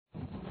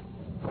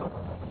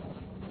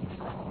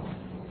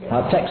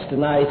Our text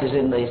tonight is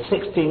in the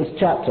 16th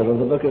chapter of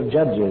the book of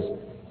Judges.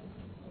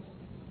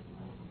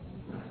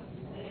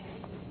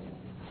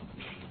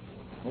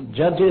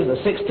 Judges,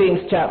 the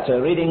 16th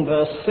chapter, reading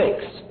verse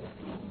 6.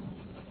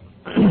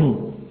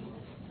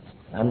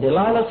 And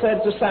Delilah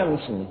said to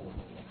Samson,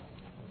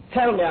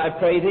 "Tell me, I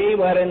pray thee,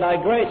 wherein thy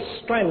great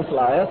strength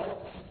lieth,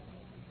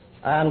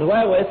 and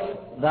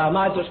wherewith thou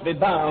mightest be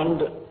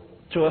bound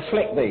to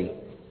afflict thee."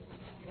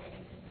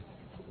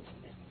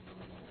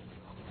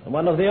 And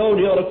one of the old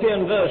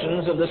European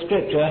versions of the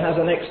scripture has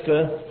an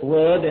extra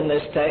word in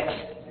this text,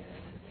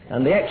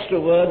 and the extra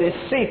word is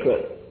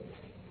secret.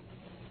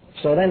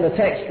 So then the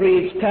text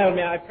reads, "Tell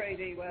me, I pray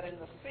thee, wherein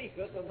the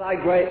secret of thy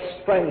great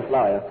strength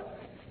lieth,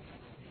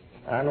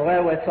 and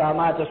wherewith thou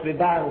mightest be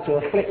bound to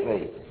afflict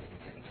thee."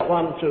 I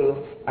want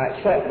to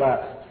accept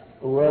that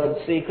word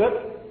secret.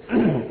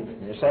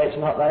 You say it's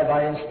not there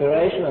by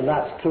inspiration, and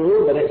that's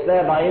true, but it's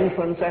there by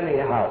inference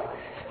anyhow.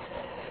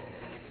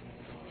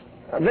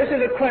 And this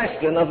is a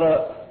question of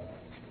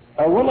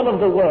a woman of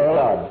the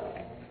world.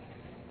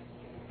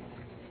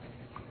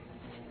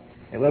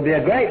 It will be a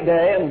great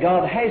day, and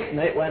God hasten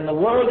it, when the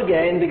world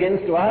again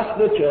begins to ask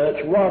the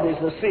church, "What is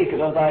the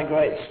secret of thy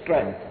great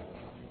strength?"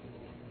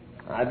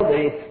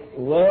 The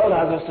world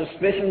has a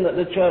suspicion that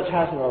the church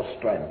has no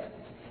strength.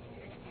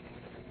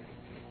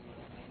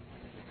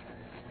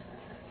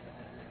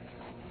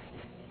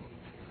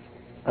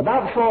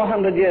 About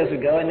 400 years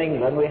ago in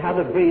England, we had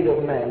a breed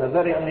of men, a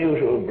very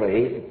unusual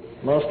breed.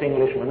 Most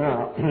Englishmen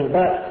are.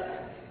 But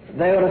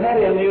they were a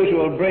very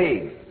unusual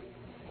breed.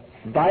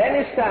 By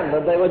any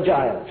standard, they were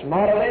giants,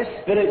 morally,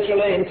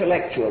 spiritually,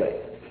 intellectually.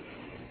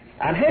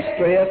 And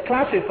history has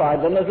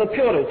classified them as the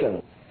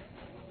Puritans.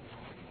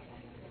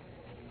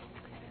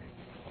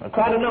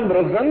 Quite a number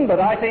of them, but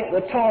I think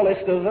the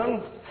tallest of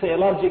them,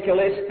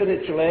 theologically,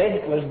 spiritually,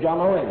 was John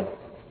Owen.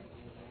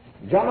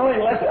 John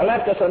Owen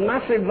left us a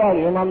massive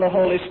volume on the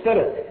Holy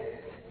Spirit.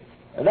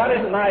 And that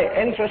isn't my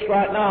interest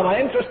right now. My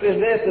interest is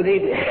this, that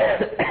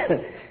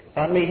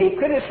he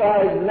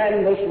criticized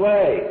men this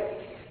way.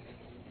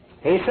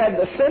 He said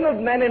the sin of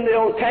men in the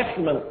Old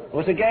Testament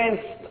was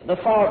against the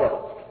Father.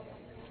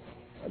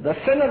 The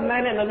sin of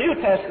men in the New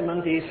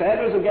Testament, he said,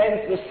 was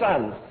against the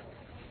Son.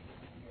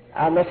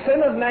 And the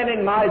sin of men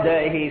in my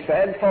day, he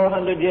said,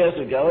 400 years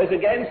ago, is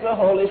against the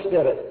Holy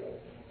Spirit.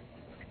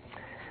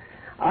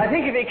 I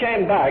think if he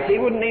came back, he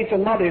wouldn't need to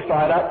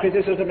modify that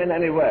criticism in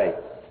any way.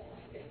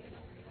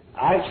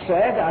 I've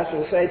said, I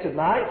shall say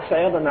tonight,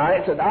 say other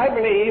nights, that I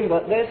believe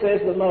that this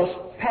is the most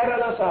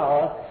perilous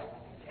hour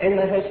in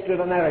the history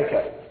of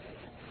America.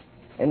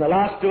 In the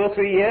last 2 or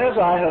 3 years,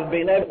 I have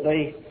been at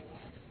the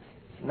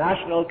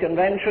National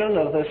Convention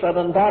of the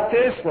Southern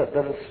Baptists, at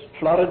the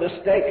Florida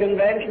State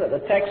Convention, at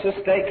the Texas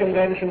State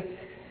Convention,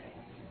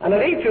 and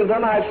at each of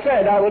them I've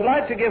said I would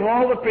like to give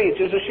all the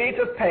preachers a sheet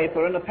of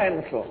paper and a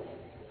pencil,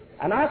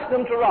 and ask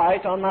them to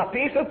write on that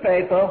piece of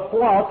paper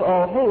what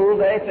or who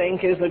they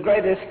think is the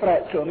greatest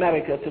threat to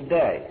America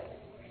today.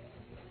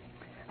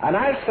 And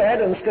I've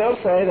said and still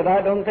say that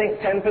I don't think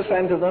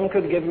 10% of them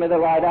could give me the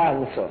right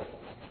answer.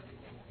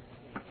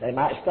 They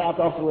might start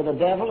off with the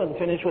devil and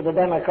finish with the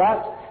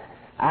Democrats,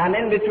 and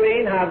in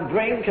between have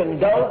drink and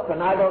dope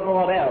and I don't know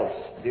what else,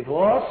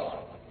 divorce.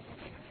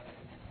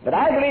 But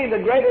I believe the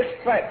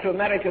greatest threat to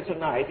America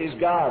tonight is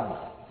God.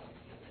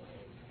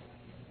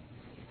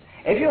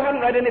 If you haven't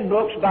read any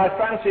books by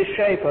Francis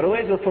Schaeffer, who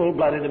is a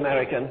full-blooded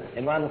American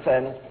in one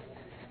sense,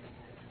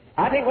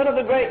 I think one of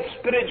the great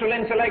spiritual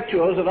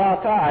intellectuals of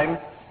our time,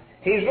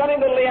 he's running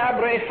the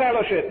Leonard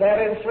Fellowship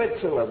there in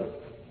Switzerland.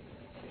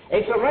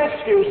 It's a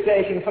rescue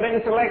station for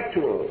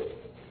intellectuals.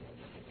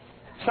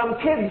 Some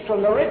kids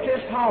from the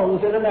richest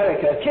homes in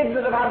America, kids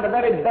that have had the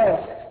very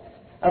best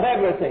of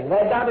everything.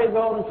 Their daddies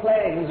owned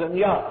planes and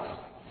yachts.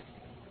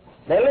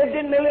 They lived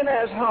in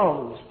millionaires'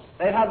 homes.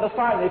 They've had the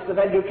finest of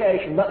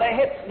education, but they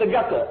hit the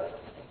gutter.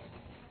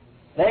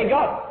 They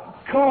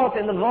got caught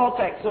in the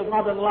vortex of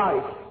modern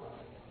life.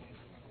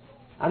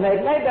 And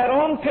they've made their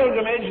own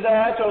pilgrimage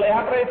there to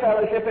Leonard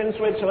Fellowship in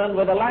Switzerland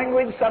with a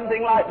language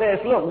something like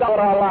this: "Look, that's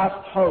our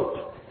last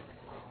hope.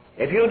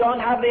 If you don't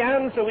have the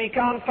answer, we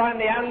can't find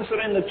the answer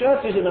in the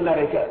churches in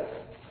America."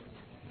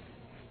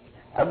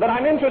 But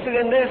I'm interested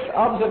in this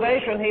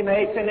observation he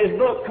makes in his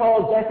book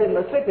called Death in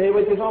the City,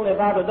 which is only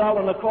about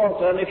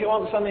 $1.25, and if you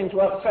want something to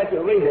upset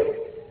you, read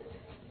it.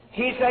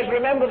 He says,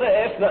 remember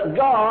this, that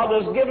God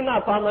has given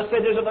up on the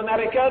cities of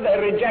America. They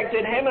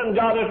rejected him, and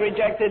God has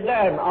rejected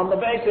them on the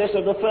basis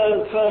of the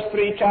first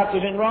 3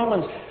 chapters in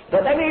Romans.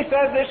 But then he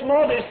says this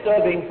more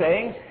disturbing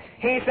thing.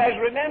 He says,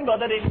 remember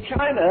that in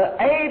China,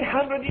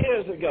 800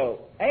 years ago,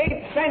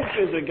 8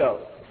 centuries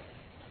ago,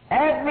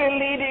 every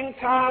leading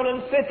town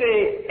and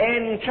city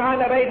in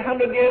China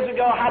 800 years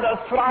ago had a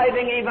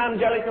thriving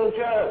evangelical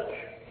church.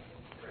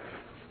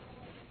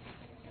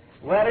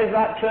 Where is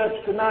that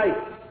church tonight?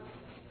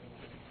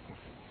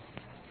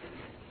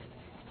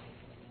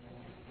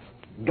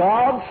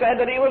 God said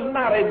that he was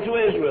married to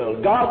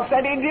Israel. God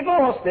said he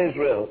divorced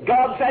Israel.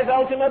 God says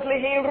ultimately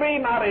he'll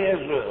remarry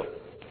Israel.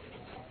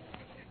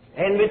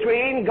 In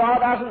between,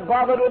 God hasn't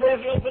bothered with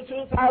Israel for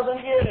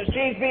 2,000 years.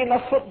 She's been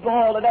a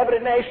football that every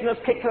nation has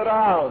kicked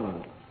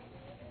around.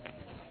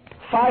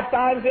 5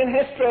 times in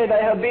history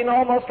they have been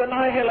almost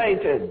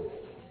annihilated.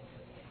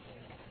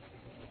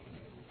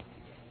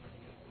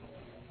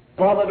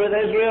 Bothered with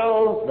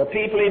Israel, the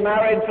people he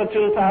married for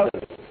 2,000.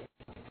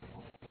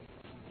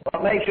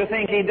 What makes you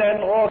think he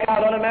didn't walk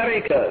out on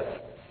America?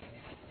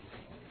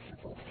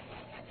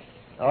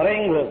 Or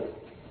England?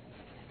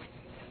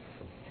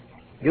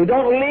 You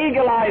don't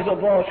legalize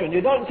abortion.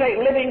 You don't take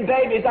living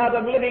babies out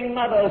of living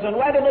mothers. And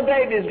where do the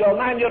babies go?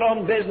 Mind your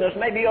own business.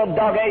 Maybe your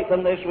dog ate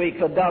them this week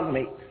for dog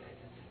meat.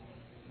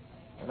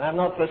 And I'm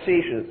not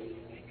facetious.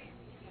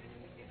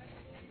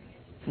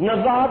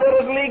 Nevada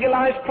has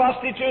legalized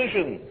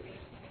prostitution.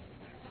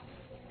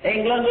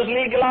 England has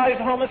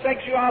legalized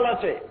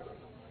homosexuality.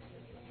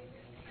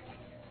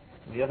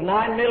 We have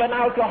 9 million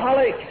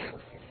alcoholics.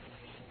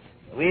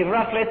 We have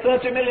roughly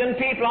 30 million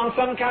people on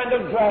some kind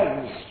of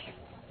drugs.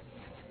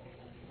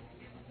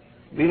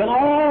 We have an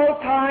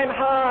all-time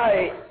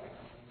high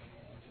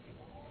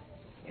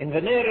in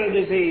venereal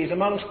disease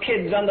amongst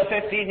kids under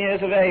 15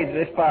 years of age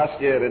this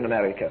past year in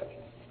America.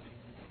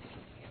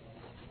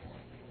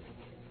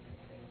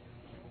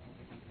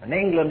 And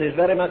England is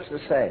very much the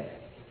same.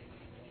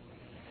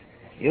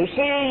 You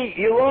see,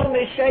 you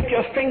only shake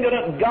your finger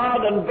at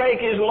God and break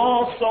His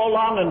laws so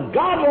long, and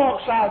God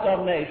walks out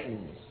on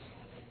nations.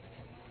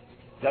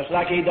 Just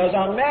like He does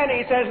on men.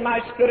 He says, my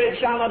spirit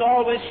shall not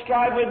always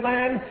strive with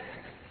man.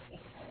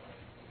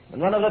 And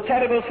one of the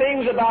terrible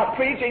things about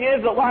preaching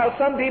is that while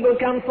some people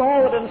come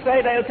forward and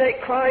say they'll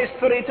take Christ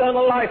for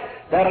eternal life,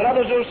 there are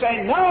others who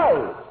say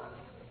no,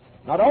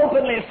 not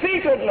openly,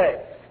 secretly.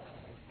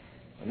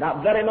 In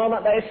that very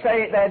moment they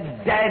say it,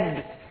 they're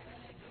dead.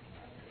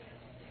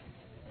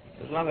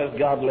 As long as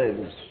God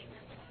lives.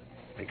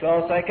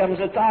 Because there comes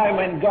a time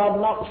when God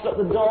knocks at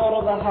the door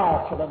of the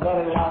heart for the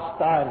very last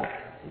time,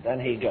 and then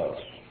He goes.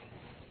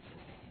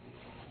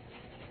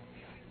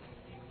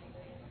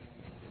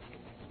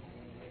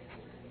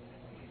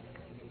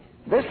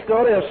 This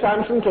story of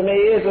Samson to me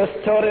is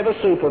a story of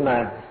a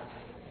Superman.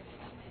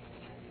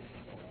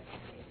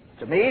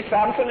 To me,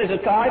 Samson is a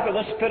type of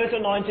the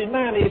Spirit-anointed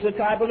man. He's a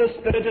type of the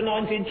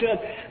Spirit-anointed church.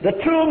 The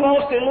two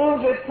most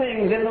elusive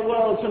things in the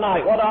world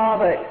tonight, what are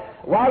they?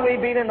 While we've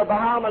been in the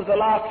Bahamas the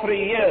last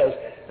 3 years,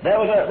 there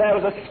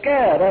was a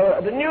scare.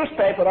 The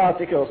newspaper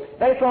articles,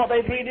 they thought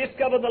they'd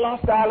rediscovered the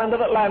lost island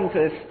of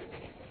Atlantis,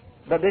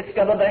 but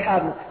discovered they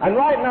hadn't. And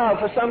right now,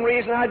 for some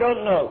reason I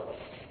don't know,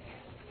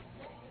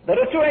 there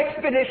are 2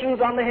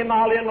 expeditions on the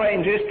Himalayan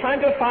ranges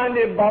trying to find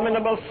the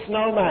abominable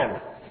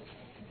snowman.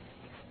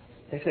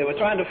 If they were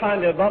trying to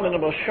find the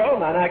abominable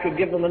showman, I could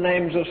give them the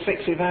names of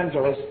 6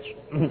 evangelists.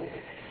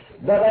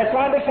 But they're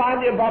trying to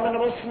find the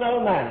abominable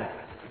snowman.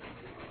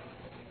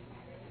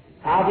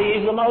 Are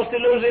these the most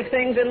elusive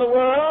things in the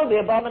world? The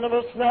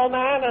abominable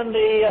snowman and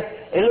the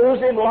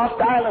elusive lost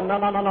island? No.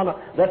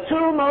 The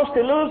 2 most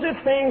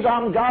elusive things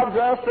on God's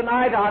earth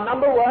tonight are,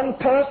 number 1,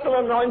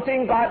 personal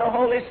anointing by the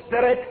Holy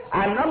Spirit,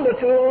 and number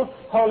 2,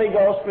 Holy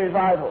Ghost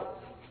revival.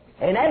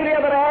 In every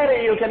other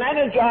area you can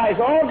energize,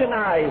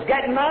 organize,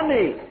 get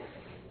money,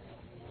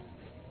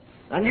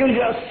 and you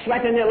just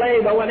sweat in your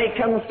labor when it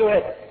comes to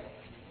it.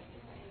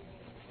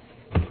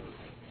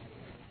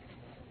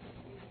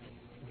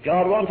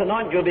 God won't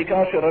anoint you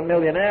because you're a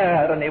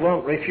millionaire, and He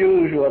won't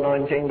refuse you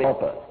anointing the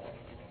helper.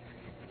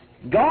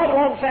 God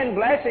won't send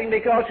blessing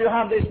because you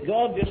have this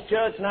gorgeous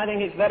church and I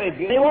think it's very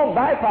beautiful. He won't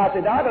bypass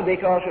it either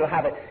because you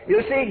have it.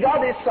 You see,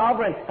 God is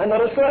sovereign, and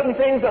there are certain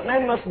things that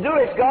men must do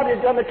if God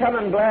is going to come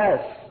and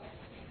bless.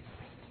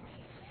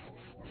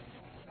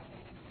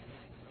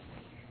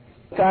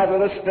 Type of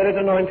the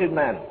Spirit-anointed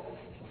man.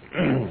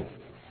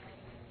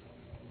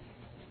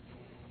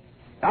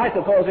 I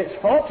suppose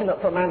it's fortunate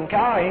for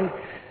mankind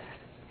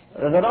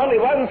that only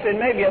once in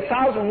maybe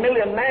 1,000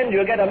 million men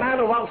you get a man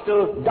who wants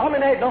to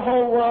dominate the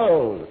whole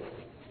world.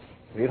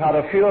 We've had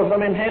a few of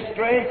them in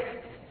history.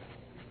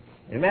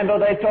 Remember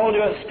they told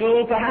you at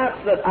school perhaps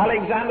that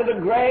Alexander the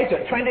Great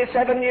at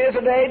 27 years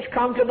of age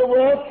conquered the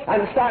world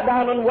and sat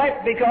down and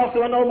wept because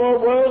there were no more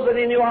worlds that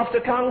he knew of to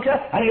conquer,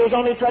 and he was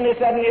only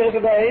 27 years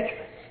of age.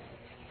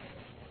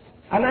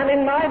 A man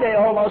in my day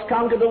almost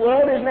conquered the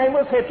world. His name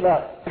was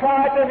Hitler.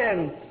 Prior to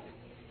him,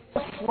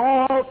 a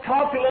small,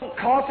 corpulent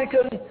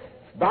Corsican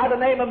by the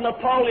name of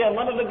Napoleon,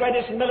 one of the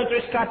greatest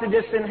military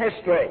strategists in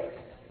history,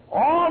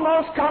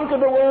 almost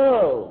conquered the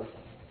world.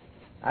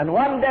 And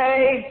one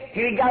day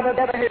he gathered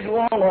together his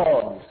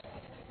warlords.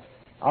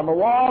 On the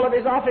wall of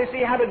his office he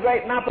had a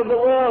great map of the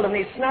world, and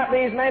he snapped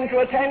these men to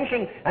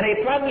attention, and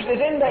he plunged his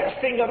index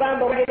finger around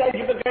the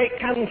edge of the great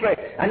country.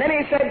 And then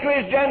he said to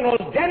his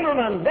generals,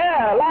 "Gentlemen,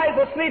 there lies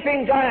a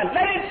sleeping giant.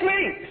 Let it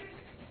sleep."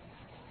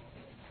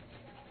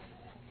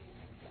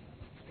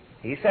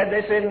 He said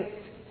this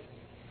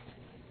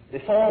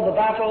before the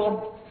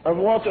Battle of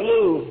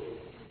Waterloo,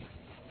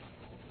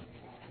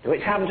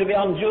 which happened to be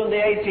on June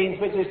the 18th,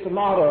 which is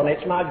tomorrow, and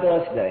it's my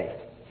birthday.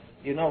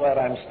 You know where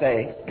I'm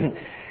staying.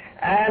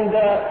 And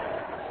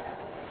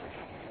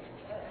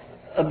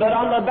But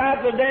on the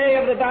day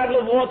of the Battle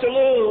of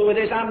Waterloo, with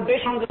his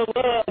ambition to the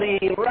world,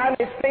 he ran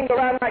his finger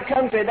around that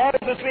country. There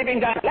was the sleeping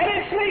giant. Let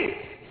it sleep!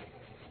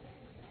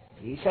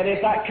 He said,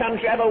 if that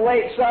country ever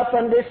wakes up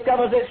and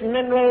discovers its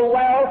mineral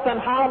wealth and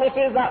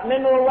harnesses that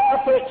mineral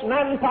wealth for its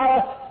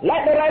manpower,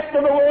 let the rest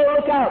of the world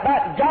look out.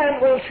 That giant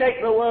will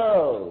shake the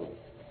world.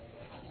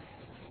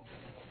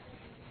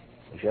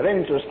 If you're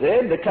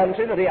interested, the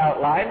country that he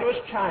outlined was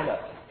China.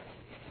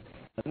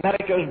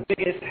 America's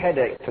biggest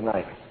headache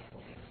tonight.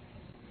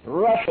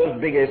 Russia's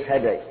biggest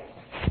headache.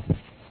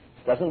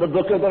 Doesn't the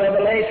book of the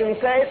Revelation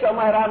say,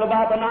 somewhere around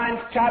about the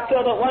 9th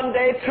chapter, that one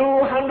day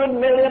 200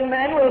 million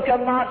men will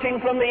come marching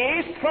from the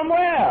east? From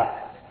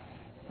where?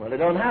 Well, they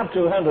don't have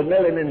 200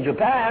 million in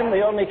Japan.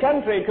 The only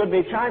country could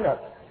be China.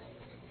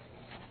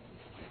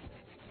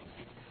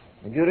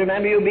 Do you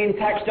remember you being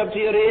taxed up to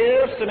your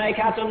ears to make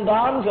atom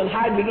bombs and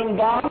hydrogen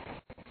bombs?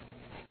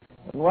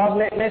 And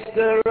wasn't it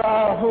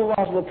who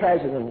was the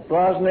president?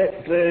 Wasn't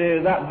it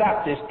that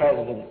Baptist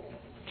president?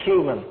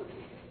 Truman.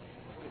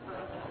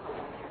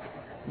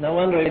 No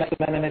wonder he made so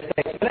many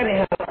mistakes. But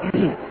anyhow,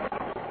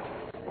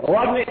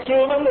 wasn't it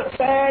Truman that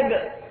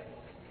said,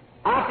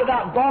 after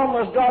that bomb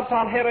was dropped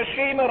on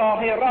Hiroshima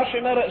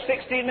at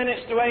 16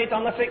 minutes to 8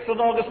 on the 6th of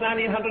August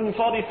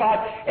 1945,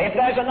 if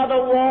there's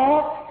another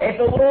war, if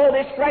the world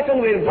is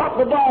threatened, we'll drop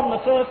the bomb the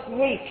first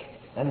week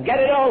and get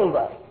it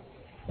over.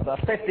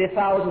 About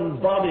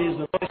 50,000 bodies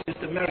of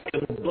racist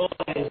American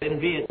boys in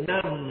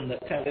Vietnam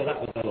that tell you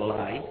that was a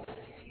lie.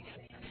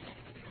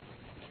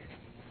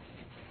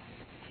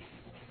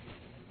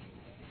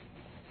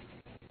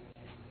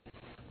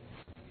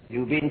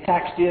 You've been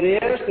taxed to your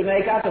ears to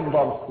make atom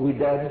bombs. We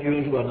daren't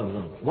use one of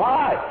them.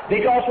 Why?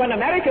 Because when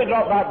America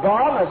dropped that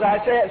bomb, as I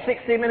say, at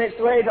 60 minutes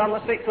to 8 on the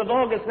 6th of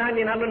August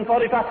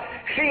 1945,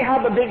 she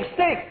had the big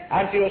stick,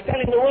 and she was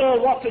telling the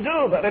world what to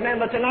do. But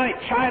remember tonight,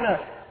 China,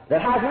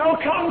 that has no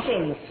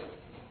conscience,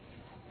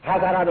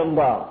 has an atom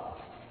bomb.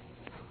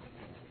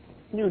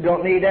 You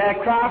don't need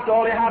aircraft.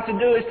 All you have to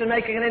do is to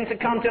make an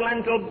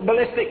intercontinental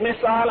ballistic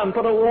missile and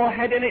put a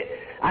warhead in it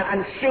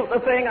and shoot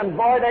the thing, and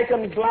boy, they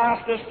can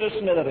blast us to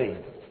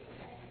smithereens.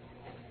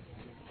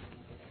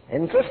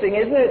 Interesting,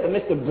 isn't it, that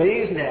Mr.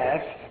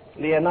 Brezhnev,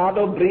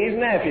 Leonardo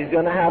Brezhnev, is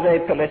going to have a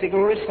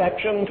political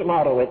reception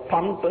tomorrow with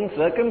pomp and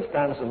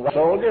circumstance and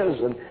soldiers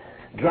and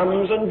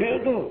drums and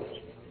bugles.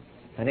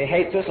 And he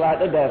hates us like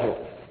the devil.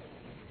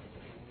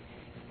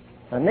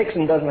 And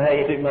Nixon doesn't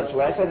hate him much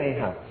less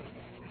anyhow.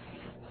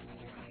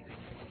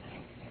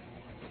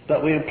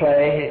 But we'll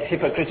play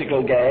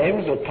hypocritical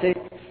games.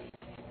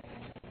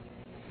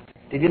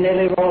 Did you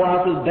nearly roll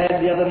out of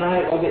bed the other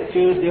night? Was it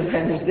Tuesday or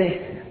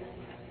Wednesday?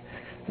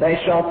 They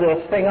shot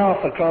a thing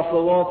off across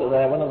the water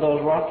there, one of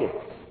those rockets.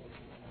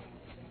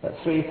 At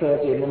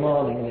 3:30 in the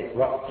morning, it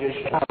rocked your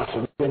house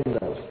and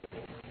windows.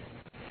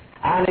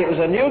 And it was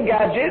a new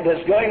gadget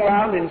that's going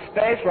around in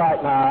space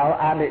right now,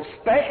 and it's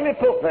specially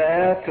put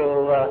there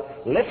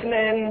to listen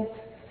in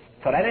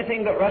for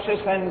anything that Russia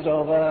sends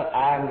over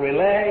and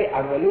relay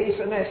and release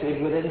a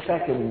message within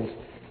seconds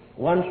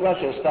once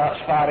Russia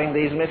starts firing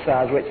these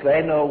missiles, which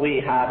they know we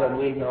have and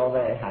we know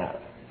they have.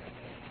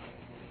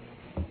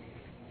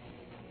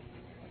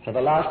 For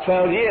the last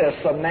 12 years,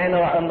 some men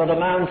under the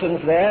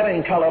mountains there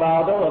in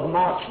Colorado have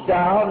marched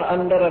down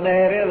under an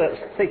area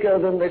that's thicker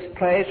than this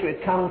place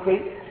with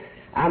concrete,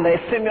 and they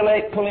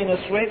simulate pulling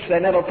a switch.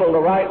 They never pull the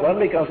right one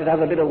because it has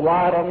a bit of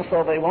wire on,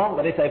 so they won't.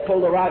 But if they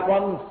pull the right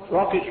one,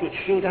 rockets would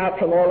shoot out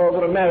from all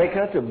over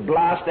America to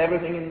blast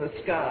everything in the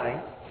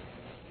sky.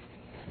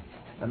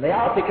 And the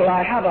article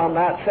I have on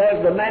that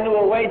says the men who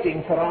are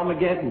waiting for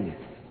Armageddon.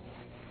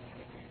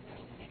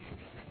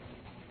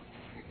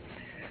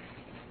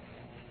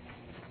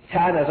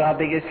 China's our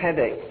biggest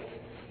headache.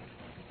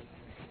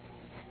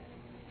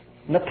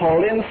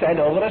 Napoleon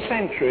said over a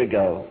century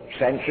ago,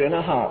 century and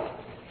a half,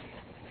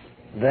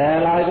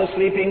 there lies a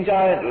sleeping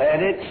giant,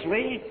 let it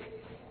sleep.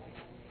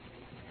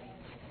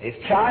 If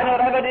China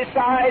ever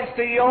decides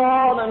to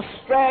yawn and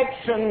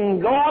stretch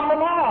and go on the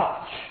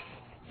march,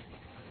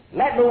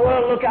 let the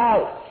world look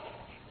out.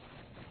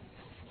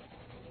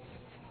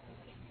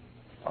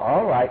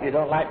 All right, you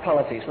don't like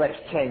politics, let's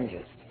change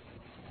it.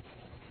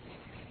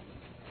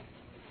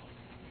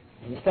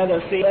 Instead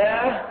of seeing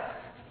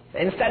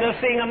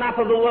a map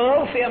of the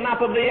world, see a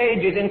map of the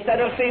ages. Instead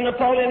of seeing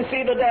Napoleon,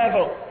 see the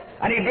devil.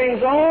 And he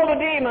brings all the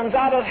demons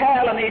out of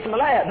hell and he's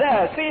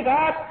there, see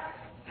that?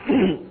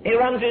 He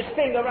runs his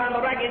finger around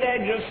the ragged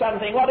edge of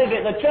something. What is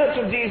it? The Church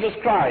of Jesus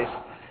Christ.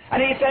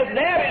 And he says,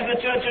 there is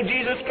the Church of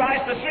Jesus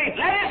Christ asleep.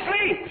 Let it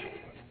sleep!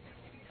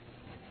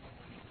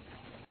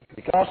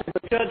 Because if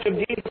the Church of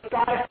Jesus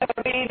Christ ever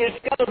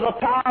rediscovers the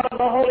power of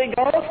the Holy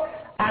Ghost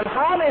and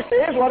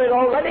harnesses what it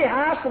already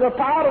has to the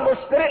power of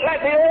the Spirit, let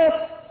the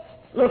earth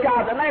look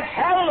out and let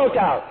hell look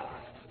out.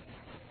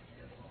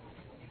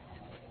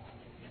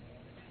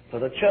 For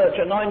the church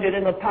anointed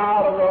in the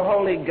power of the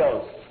Holy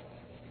Ghost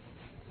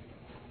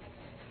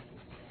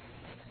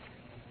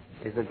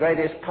is the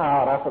greatest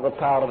power after the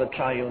power of the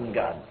triune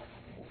God.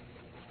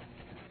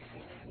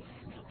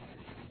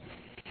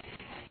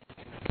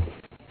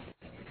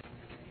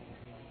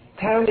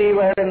 Tell me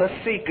wherein the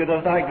secret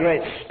of thy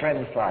great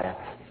strength lieth.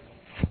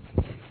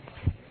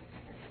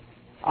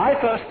 I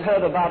first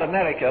heard about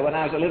America when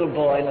I was a little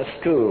boy in a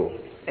school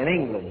in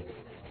England.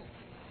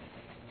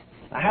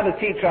 I had a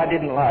teacher I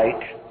didn't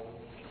like.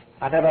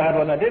 I never had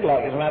one I did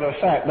like, as a matter of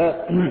fact,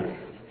 but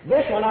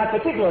this one I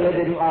particularly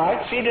didn't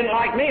like. She didn't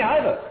like me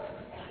either.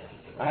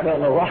 I don't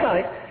know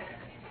why.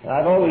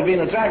 I've always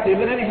been attractive,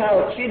 but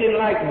anyhow, she didn't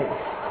like me.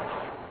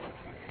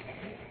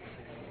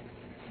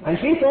 And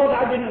she thought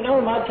I didn't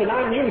know much, and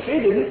I knew she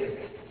didn't.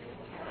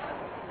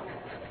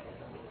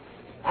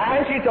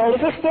 And she told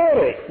us a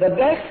story, the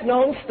best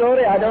known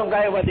story. I don't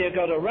care whether you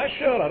go to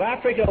Russia or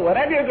Africa,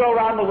 wherever you go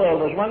around the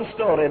world, there's one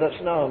story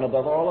that's known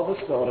above all of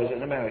the stories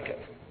in America,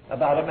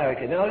 about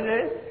America. You know what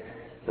it is?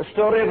 The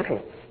story of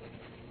Lincoln.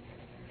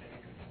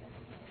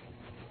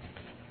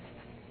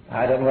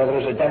 I don't know whether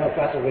it was a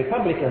Democrat or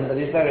Republican, but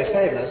he's very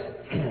famous.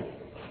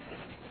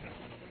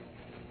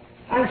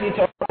 And she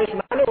told this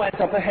man who went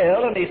up a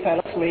hill and he fell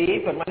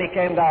asleep, and when he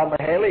came down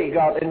the hill he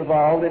got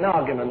involved in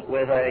argument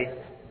with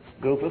a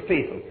group of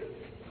people.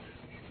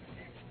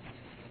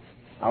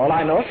 All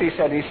I know, she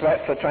said he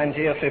slept for 20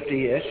 or 50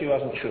 years. She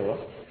wasn't sure.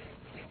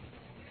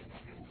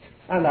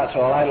 And that's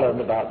all I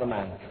learned about the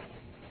man.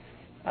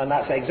 And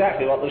that's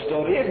exactly what the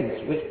story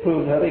isn't, which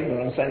proved her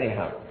ignorance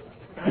anyhow.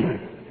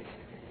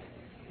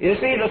 You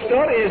see, the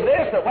story is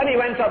this, that when he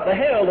went up the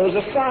hill, there was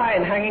a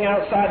sign hanging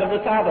outside of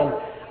the tavern.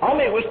 On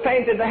it was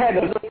painted the head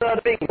of the third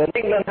of England.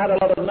 England had a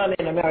lot of money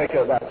in America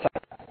at that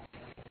time.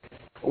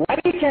 When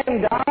he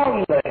came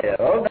down the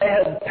hill, they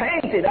had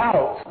painted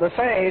out the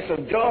face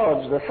of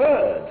George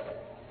III.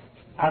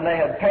 And they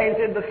had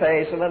painted the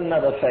face of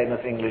another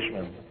famous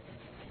Englishman.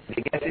 Did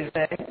you guess his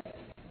name?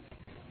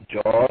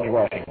 George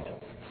Washington.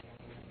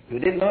 You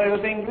didn't know he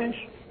was English?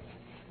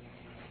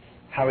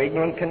 How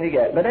ignorant can you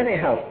get? But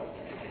anyhow,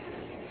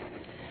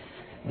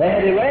 they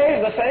had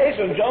erased the face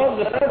of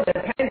George III,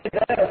 they painted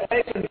there the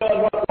face of George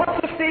Washington.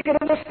 What's the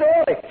secret of the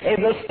story? Is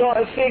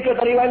the secret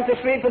that he went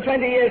to sleep for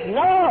 20 years?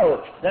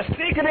 No! The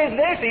secret is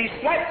this, he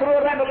slept through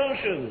a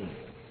revolution.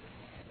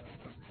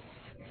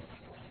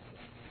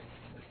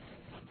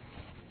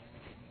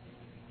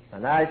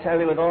 And I tell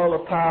you with all the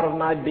power of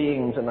my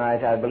being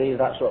tonight, I believe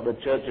that's what the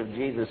Church of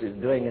Jesus is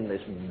doing in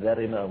this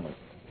very moment.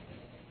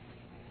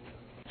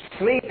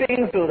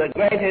 Sleeping through the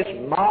greatest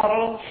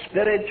moral,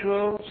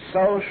 spiritual,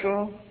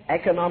 social,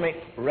 economic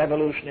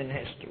revolution in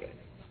history.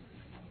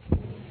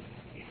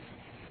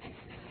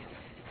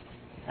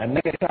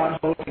 America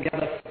can't hold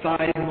together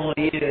 5 more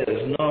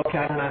years, nor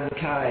can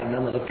mankind,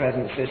 none of the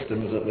present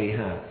systems that we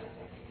have.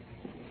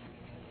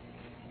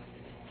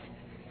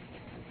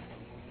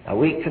 A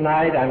week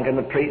tonight, I'm going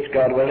to preach,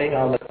 God willing,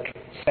 on the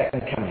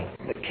second coming.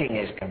 The King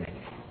is coming.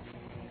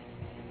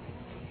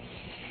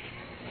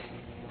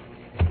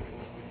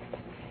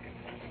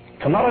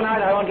 Tomorrow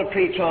night, I want to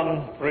preach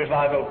on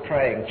revival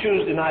praying.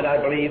 Tuesday night,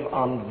 I believe,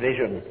 on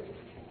vision.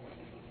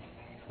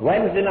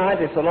 Wednesday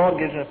night, if the Lord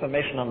gives us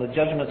permission, on the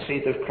judgment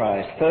seat of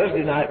Christ.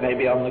 Thursday night,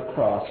 maybe on the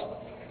cross.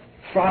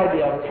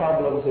 Friday, on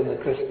problems in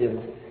the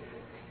Christian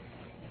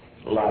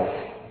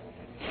life.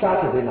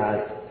 Saturday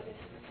night,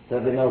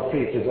 there'll be no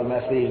preachers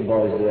unless these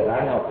boys do it.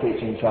 I'm not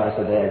preaching twice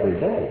a day every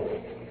day.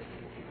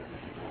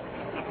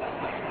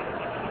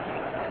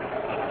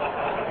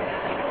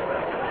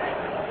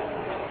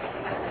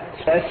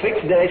 Says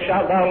 6 days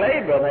shalt thou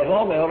labour, and they've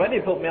already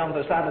put me on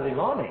for Saturday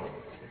morning.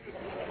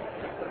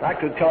 That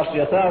could cost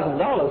you $1,000,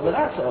 but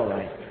that's all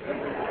right.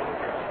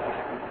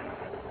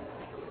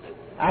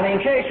 And in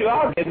case you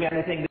are giving me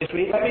anything this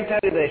week, let me tell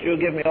you this, you'll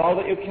give me all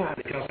that you can,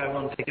 because I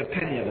won't take a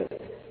penny of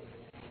it.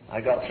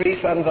 I've got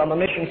 3 sons on the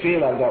mission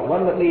field. I've got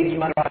one that needs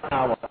money right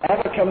now.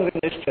 Whatever comes in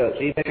this church,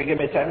 even if you give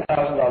me $10,000,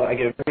 I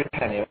give every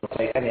penny. I won't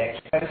take any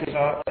expenses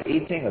out for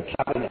eating or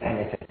traveling or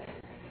anything.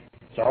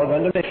 It's all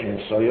going to missions,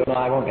 so you know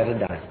I won't get a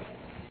dime.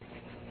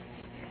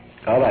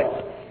 All right.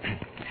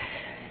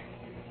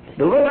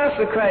 The Lord asks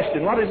the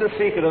question, what is the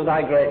secret of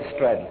thy great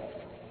strength?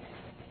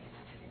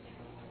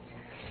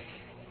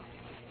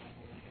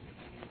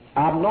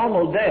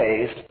 Abnormal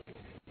days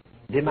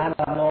demand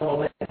abnormal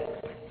men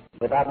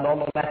with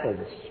abnormal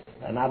methods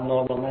and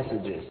abnormal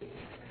messages.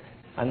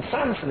 And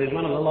Samson is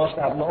one of the most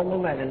abnormal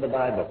men in the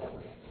Bible.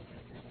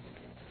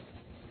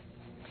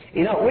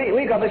 You know,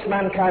 we got this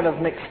man kind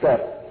of mixed up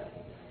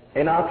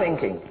in our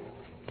thinking.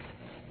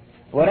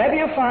 Wherever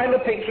you find a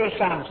picture of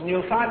Samson,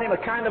 you'll find him a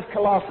kind of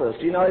colossus.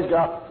 You know, he's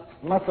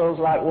got muscles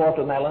like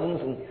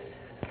watermelons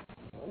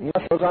and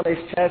muscles on his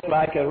chest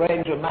like a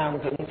range of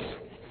mountains.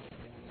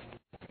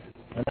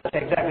 And that's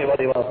exactly what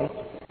he wasn't.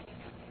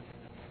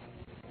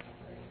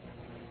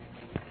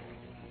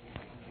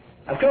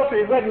 Of course,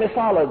 we've read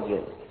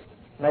mythology.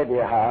 Maybe you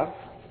have.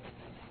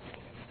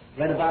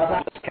 Read about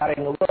Atlas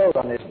carrying the world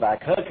on his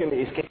back,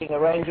 Hercules kicking a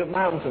range of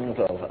mountains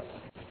over.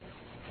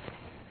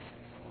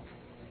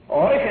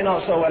 Or if you're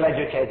not so well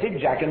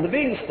educated, Jack and the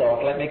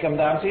Beanstalk. Let me come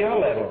down to your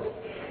level.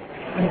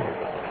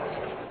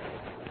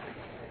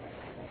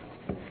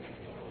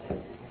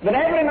 But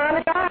every man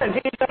is giant.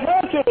 He's a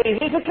Hercules.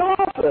 He's a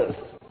Colossus.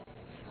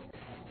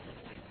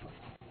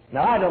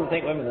 Now, I don't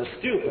think women are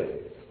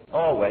stupid.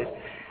 Always.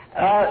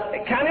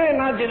 Can you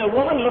imagine a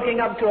woman looking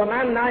up to a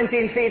man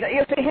 19 feet?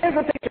 You see, here's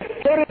the picture.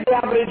 Here is the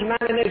average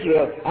man in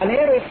Israel. And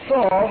here is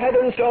Saul, head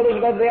and shoulders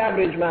above the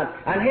average man.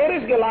 And here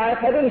is Goliath,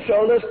 head and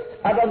shoulders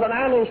above the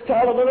man who's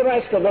taller than the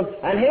rest of them.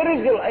 And here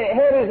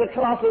is the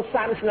colossal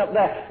Samson up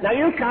there. Now,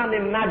 you can't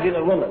imagine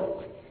a woman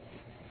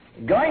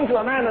going to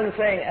a man and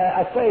saying,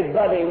 I say,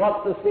 buddy,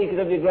 what's the secret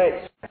of your great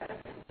strength?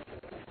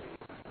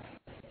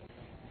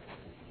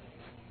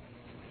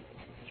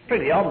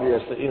 Pretty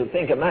obvious that you'd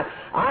think a man.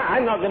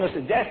 I'm not going to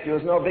suggest you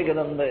was no bigger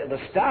than the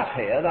staff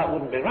here. That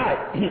wouldn't be right.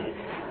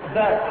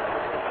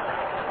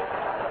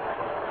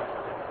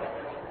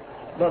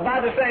 but by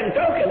the same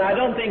token, I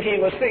don't think he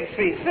was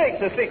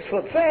 6'6" or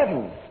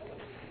 6'7".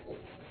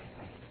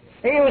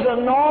 He was a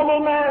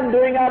normal man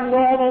doing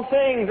abnormal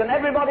things, and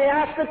everybody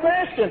asked the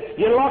question.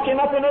 You lock him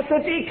up in a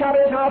city,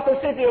 carries half the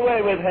city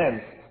away with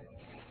him.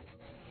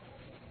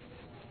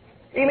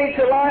 He meets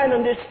a lion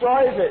and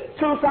destroys it.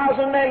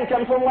 2,000 men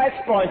come from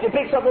West Point. He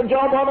picks up the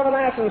jawbone of an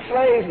ass and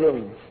slays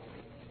them.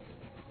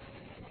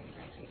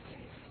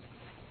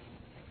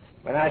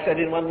 When I said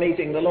in one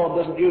meeting, the Lord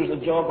doesn't use the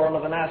jawbone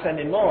of an ass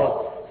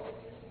anymore,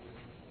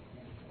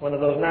 one of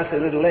those nasty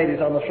little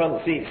ladies on the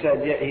front seat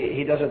said, yeah,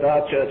 he does it at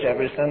our church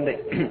every Sunday.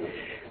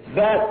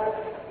 But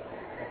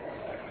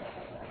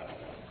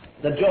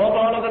the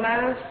jawbone of an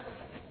ass?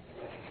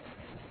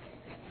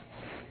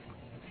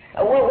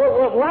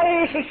 Why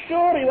are you so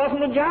sure he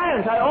wasn't a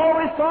giant? I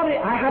always thought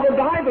I have a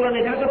Bible and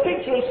it has a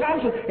picture of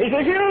Samson. He's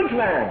a huge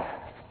man.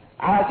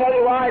 I'll tell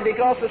you why,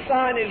 because the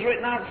sign is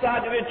written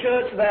outside of your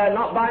church there,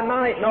 not by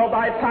might, nor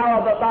by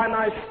power, but by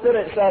my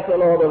Spirit, saith the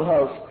Lord of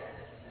hosts.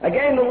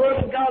 Again, the Word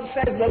of God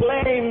says, the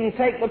lame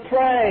take the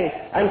prey,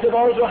 and to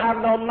those who have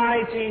no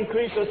might he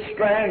increases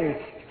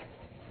strength.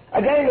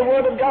 Again, the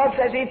Word of God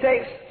says he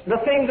takes the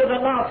things that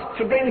are not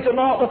to bring to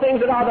naught the things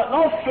that are, that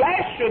no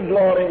flesh should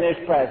glory in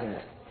his presence.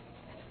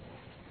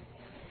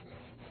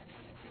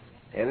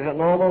 He is a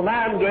normal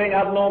man doing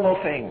abnormal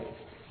things.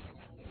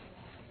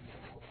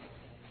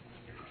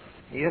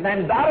 He is an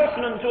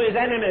embarrassment to his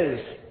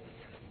enemies.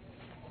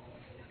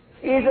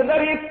 He is a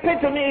very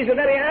epitome, he is a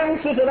very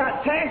answer to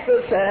that text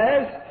that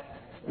says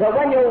that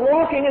when you're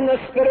walking in the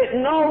Spirit,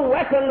 no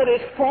weapon that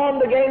is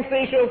formed against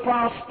thee shall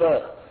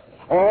prosper.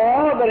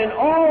 Or that in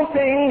all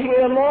things we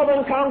are more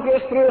than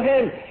conquerors through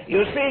him.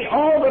 You see,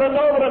 over and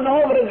over and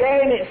over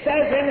again it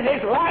says in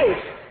his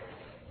life,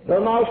 the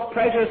most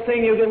precious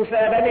thing you can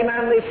say of any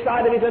man this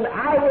side of it, and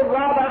I would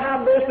rather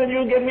have this than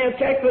you give me a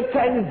check for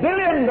 $10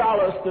 billion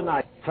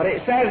tonight. For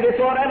it says,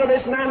 before ever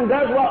this man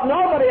does what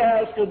nobody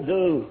else could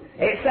do,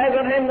 it says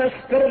on him, the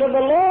Spirit of the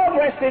Lord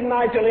rested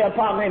mightily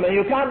upon him. And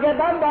you can't get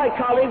that by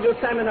college or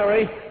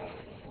seminary.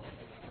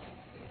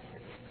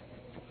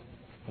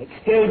 It's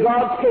still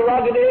God's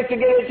prerogative to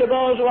give it to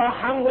those who are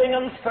hungering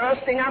and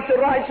thirsting after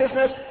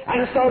righteousness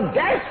and so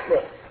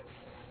desperate.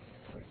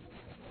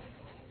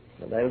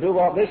 But they'll do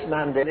what this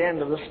man did at the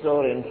end of the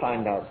story and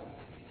find out.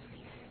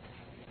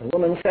 The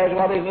woman says,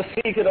 what is the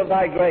secret of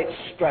thy great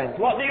strength?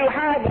 What do you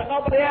have that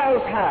nobody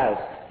else has?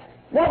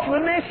 What's the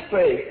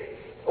mystery?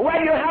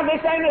 Where you have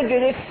this energy,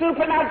 this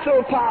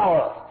supernatural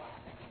power.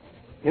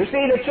 You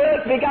see, the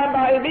church began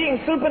by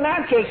being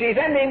supernatural. She's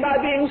ending by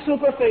being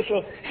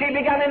superficial. She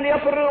began in the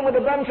upper room with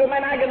a bunch of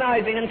men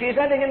agonizing, and she's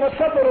ending in the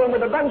supper room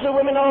with a bunch of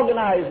women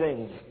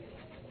organizing.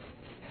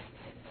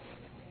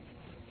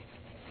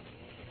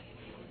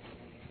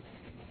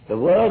 The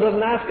world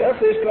doesn't ask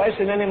us this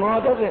question anymore,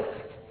 does it?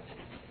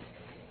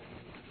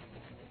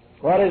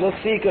 What is the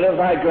secret of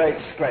thy great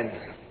strength?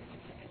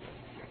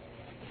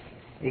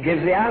 He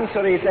gives the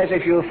answer. He says,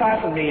 if you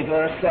fasten me,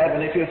 verse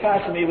 7, if you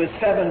fasten me with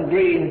 7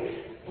 green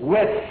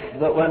withs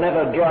that were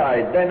never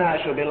dried, then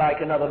I shall be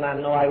like another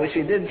man. No, I wish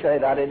he did say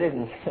that. He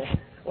didn't.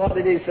 What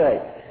did he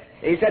say?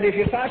 He said, if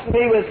you fasten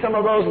me with some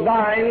of those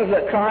vines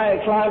that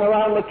climb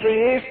around the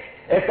trees,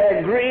 if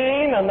they're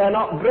green and they're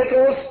not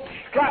brittle,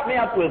 strap me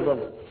up with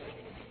them.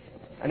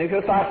 And if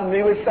you fasten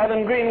me with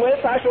 7 green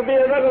withs, I shall be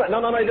a regular.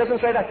 No, he doesn't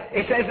say that.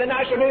 He says, then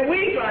I shall be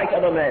weak like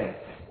other men.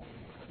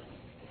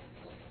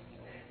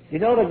 You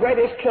know, the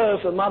greatest curse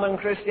of modern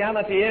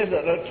Christianity is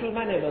that there are too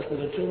many of us that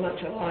are too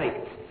much alike.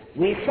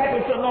 We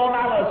settle for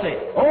normality.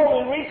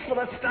 Oh, we reach for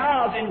the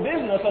stars in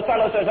business. A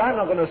fellow says, I'm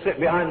not going to sit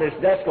behind this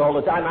desk all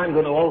the time. I'm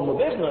going to own the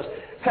business.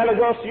 Fellow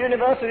goes to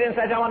university and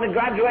says, I want to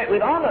graduate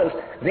with honors.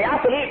 The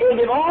athlete will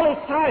give all his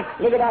time.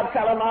 Look at that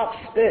fellow Mark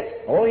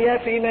Stitt. Oh,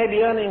 yes, he may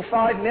be earning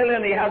 $5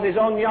 million. He has his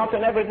own yacht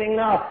and everything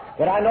now.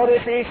 But I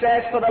notice he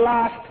says for the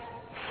last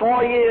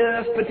 4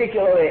 years,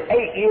 particularly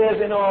 8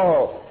 years in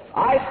all,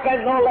 I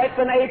spent no less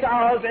than 8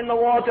 hours in the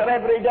water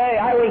every day.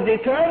 I was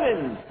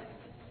determined.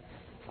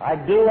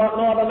 I'd do what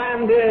no other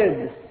man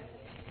did.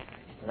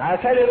 And I'll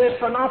tell you this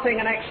for nothing,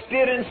 an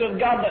experience of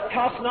God that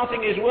costs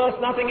nothing, is worth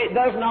nothing, it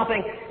does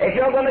nothing. If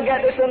you're going to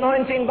get this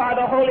anointing by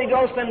the Holy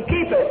Ghost and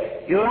keep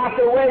it, you'll have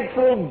to wade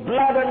through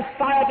blood and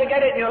fire to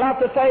get it, and you'll have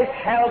to face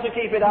hell to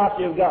keep it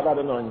after you've got that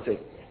anointing.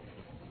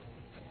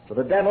 For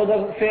the devil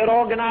doesn't fear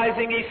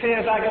organizing, he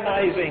fears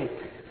agonizing.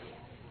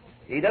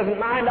 He doesn't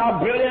mind our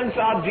brilliance,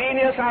 our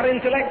genius, our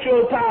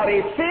intellectual power.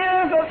 He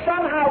fears that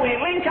somehow we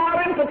link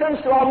our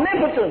impotence to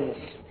omnipotence.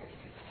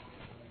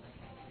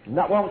 And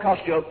that won't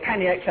cost you a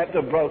penny except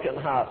a broken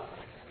heart.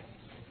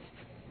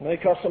 It may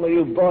cost some of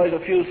you boys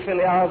a few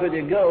silly hours with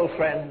your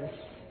girlfriends.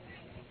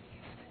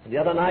 The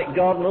other night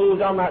God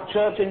moved on that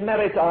church in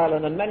Merritt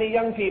Island, and many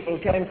young people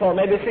came for.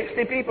 Maybe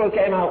 60 people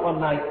came out one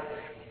night.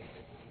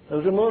 There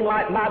was a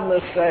Moonlight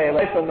Madness sale,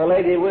 and the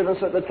lady with us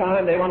at the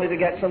time, they wanted to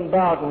get some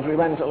bargains. We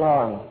went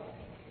along.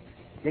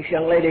 This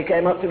young lady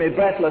came up to me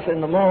breathless in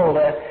the mall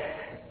there,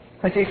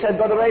 and she said,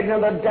 Brother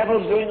Ravenhill, the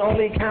devil's doing all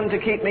he can to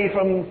keep me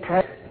from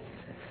praying.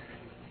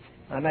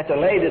 I met a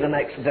lady the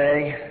next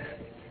day,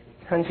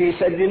 and she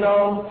said, you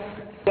know,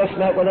 just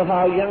met one of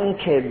our young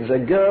kids, a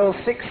girl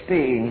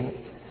 16,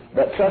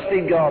 that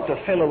trusted God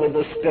to fill her with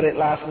the Spirit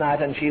last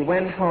night, and she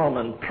went home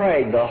and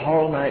prayed the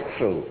whole night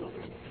through.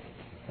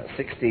 At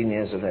 16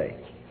 years of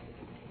age.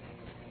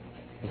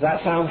 Does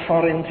that sound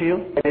foreign to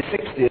you? Maybe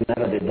 60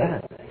 never did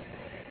that.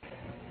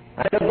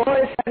 And the boy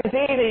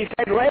 17, he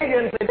said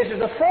radiantly, this is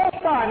the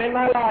first time in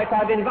my life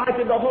I've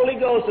invited the Holy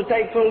Ghost to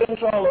take full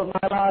control of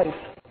my life.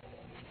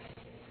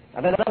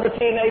 And then another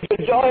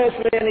teenager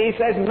joyously, and he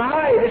says,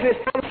 my, this is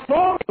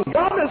transforming.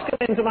 God has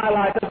come into my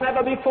life as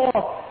never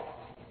before.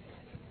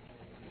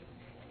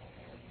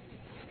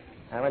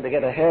 I went to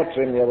get a hair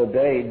trim the other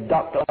day. He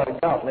docked all I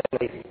got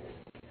nearly.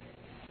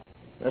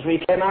 As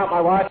we came out,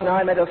 my wife and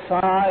I met a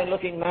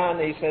fine-looking man.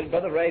 He said,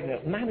 Brother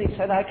Ravenhill, man, he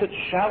said, I could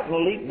shout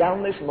and leap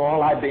down this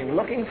mall. I've been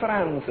looking for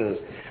answers,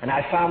 and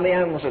I found the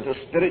answer to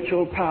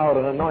spiritual power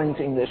and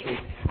anointing this week.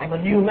 I'm a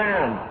new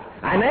man.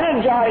 I'm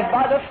energized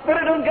by the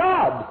Spirit of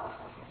God.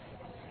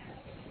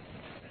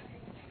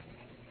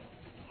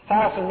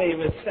 Fasten me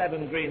with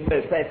 7 green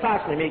whips. They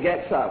fasten him, he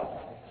gets up.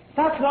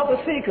 That's not the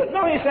secret.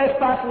 No, he says,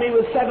 fasten me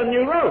with 7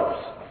 new ropes.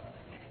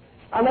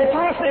 And they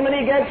fasten him and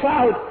he gets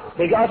out.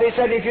 Because he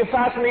said, if you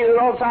fasten me with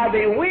ropes, I'll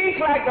be weak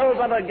like those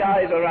other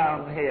guys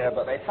around here.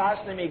 But they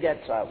fasten him, he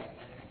gets out.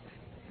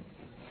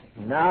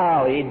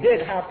 Now, he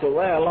did have to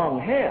wear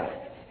long hair.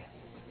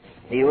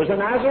 He was a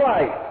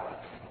Nazarite.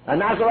 A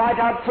Nazarite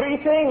had 3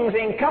 things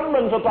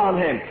incumbent upon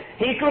him.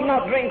 He could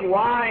not drink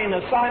wine,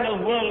 a sign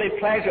of worldly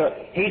pleasure.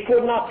 He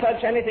could not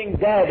touch anything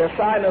dead, a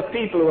sign of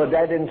people who are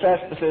dead in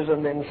trespasses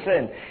and in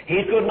sin.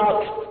 He could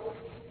not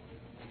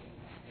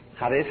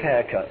have his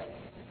hair cut.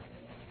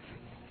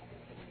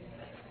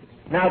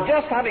 Now,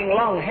 just having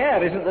long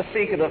hair isn't the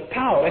secret of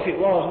power. If it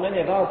was, many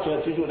of our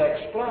churches would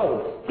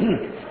explode.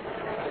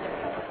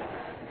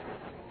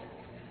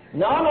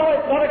 No,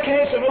 it's not a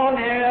case of long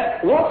hair.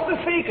 What's the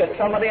secret?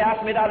 Somebody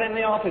asked me that in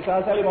the office.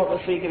 I'll tell you what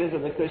the secret is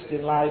of the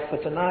Christian life for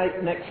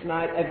tonight, next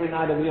night, every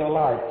night of your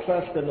life.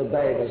 Trust and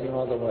obey. There's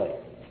no other way.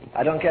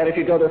 I don't care if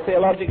you go to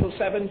theological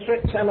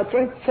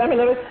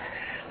seminary,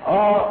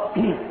 or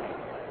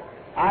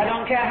I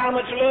don't care how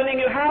much learning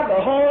you have.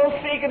 The whole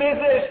secret is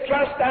this: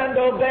 trust and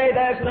obey.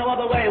 There's no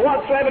other way.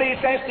 Whatsoever he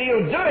says to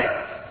you, do it.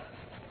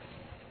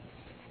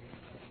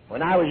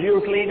 When I was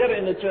youth leader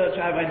in the church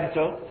I went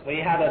to, we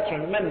had a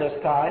tremendous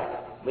time.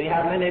 We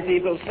had many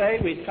people say,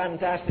 we had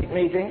fantastic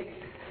meetings.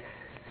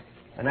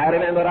 And I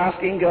remember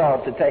asking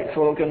God to take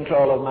full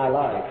control of my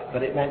life,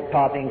 but it meant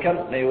parting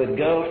company with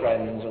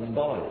girlfriends and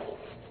boys.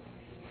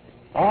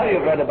 Oh,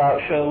 you've read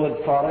about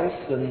Sherwood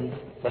Forest and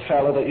the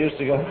fellow that used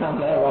to go around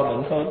there,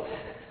 Robin Hood.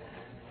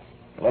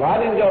 Well, I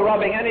didn't go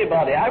robbing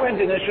anybody. I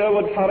went into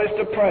Sherwood Forest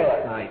to pray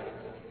at night.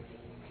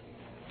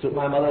 Took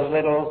my mother's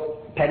little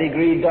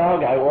pedigree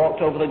dog. I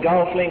walked over the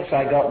golf links.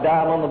 I got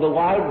down under the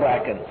wild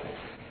bracken,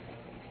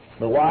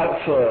 the wild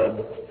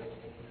fern.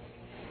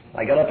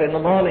 I got up in the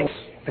mornings,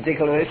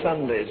 particularly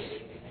Sundays.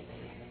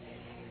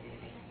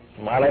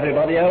 And while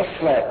everybody else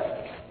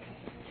slept,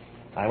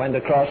 I went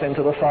across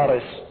into the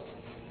forest,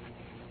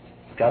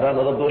 got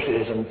under the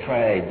bushes and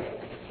prayed.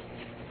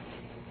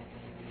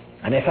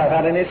 And if I've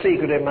had any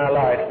secret in my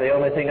life, the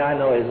only thing I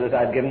know is that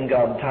I've given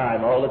God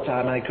time, all the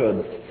time I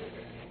could,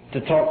 to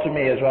talk to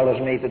me as well as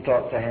me to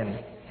talk to him.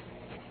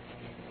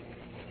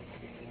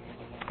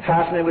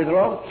 Fastening with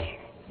ropes?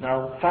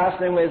 No.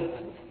 Fastening with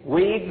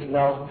weeds?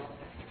 No.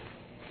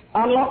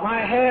 Unlock my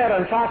hair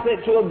and fasten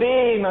it to a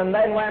beam, and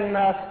then when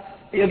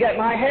you get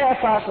my hair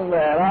fastened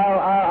there,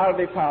 I'll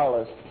be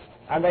powerless.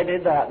 And they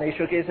did that, and he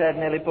shook his head and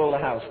nearly pulled the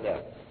house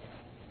down.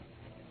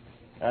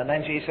 And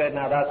then she said,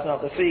 now that's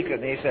not the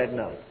secret, and he said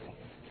no.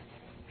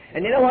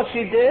 And you know what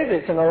she did?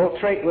 It's an old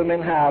trick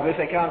women have if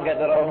they can't get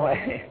their own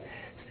way.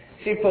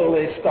 She pulled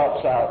his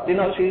stops out. You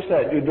know what she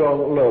said? You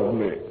don't love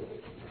me.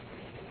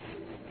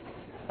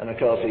 And of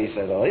course he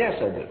said, oh yes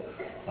I do.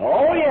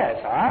 Oh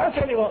yes, I'll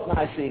tell you what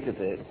my secret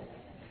is.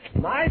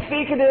 My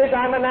secret is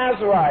I'm a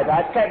Nazarite.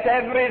 I've kept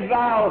every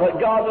vow that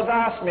God has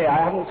asked me.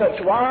 I haven't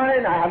touched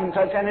wine, I haven't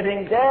touched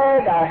anything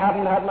dead, I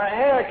haven't had my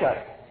hair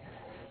cut.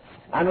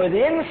 And with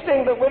the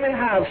instinct that women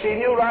have, she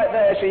knew right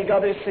there she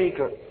got his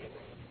secret.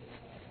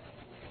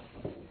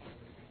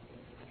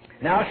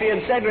 Now she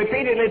had said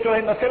repeatedly to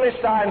him, the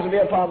Philistines be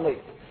upon thee.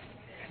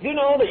 Do you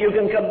know that you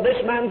can cut this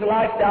man's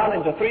life down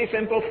into three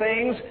simple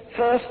things?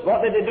 First,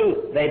 what did they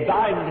do? They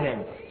bind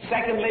him.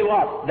 Secondly,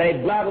 what?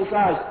 They blab his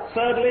eyes.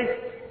 Thirdly,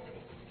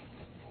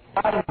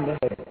 bind him.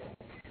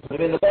 Put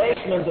him in the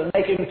basement and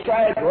make him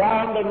tread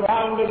round and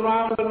round and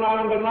round and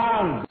round and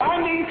round.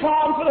 Binding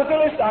calm for the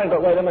Philistines.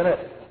 But wait a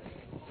minute.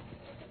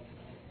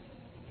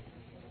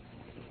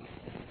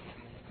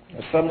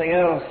 There's something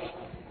else.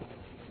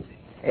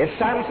 If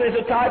Samson is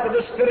a type of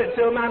the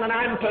Spirit-filled man, and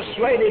I'm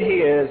persuaded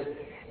he is,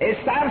 if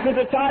Samson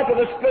is a type of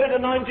the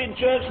Spirit-anointed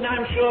church, and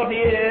I'm sure he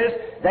is,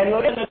 then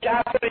look in the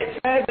chapter, it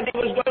says that he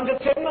was going to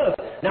Timnath.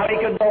 Now he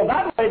could go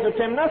that way to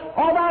Timnath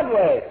or that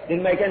way.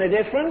 Didn't make any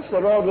difference.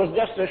 The road was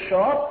just as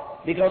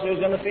short because he was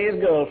going to see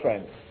his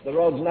girlfriend. The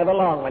road's never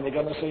long when you're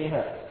going to see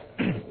her.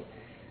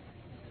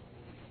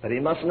 But he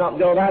must not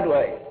go that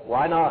way.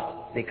 Why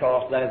not?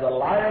 Because there's a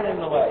lion in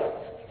the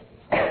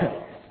way.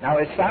 Now,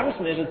 if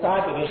Samson is a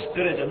type of a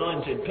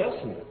Spirit-anointed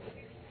person,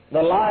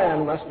 the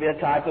lion must be a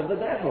type of the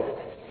devil,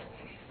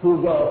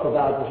 who goeth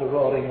about as a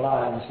roaring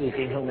lion,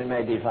 seeking whom he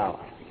may devour.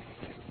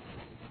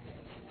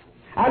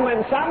 And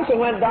when Samson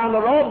went down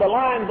the road, the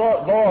lion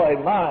thought, boy,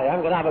 I'm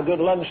going to have a good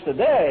lunch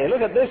today.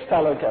 Look at this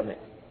fellow coming.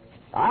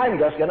 I'm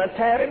just going to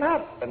tear him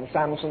up. And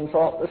Samson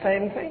thought the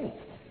same thing.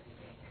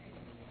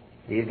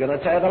 He's going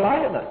to tear the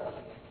lion up.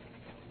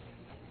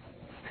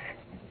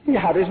 He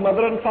had his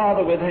mother and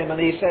father with him, and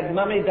he said,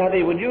 Mummy,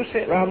 Daddy, would you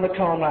sit round the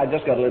corner? I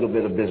just got a little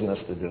bit of business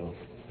to do.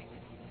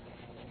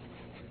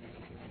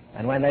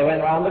 And when they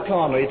went round the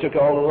corner, he took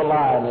hold of the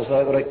lion as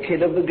though it were a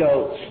kid of the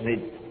goats, and he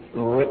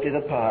ripped it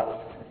apart.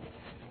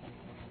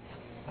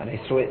 And he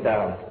threw it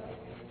down.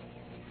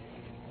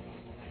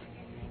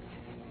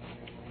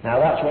 Now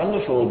that's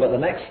wonderful, but the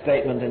next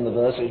statement in the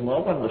verse is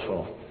more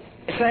wonderful.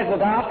 It says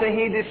that after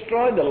he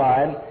destroyed the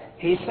lion,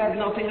 he said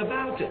nothing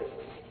about it.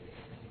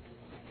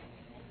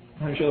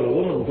 I'm sure a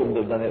woman couldn't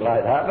have done it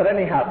like that, but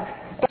anyhow,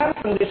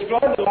 Samson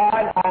destroyed the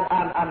lion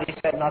and he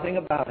said nothing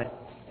about it.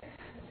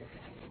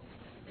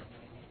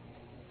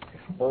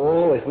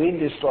 Oh, if we'd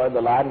destroyed the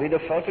lion, we'd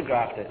have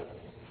photographed it.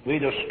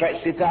 We'd have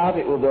stretched it out.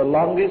 It was the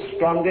longest,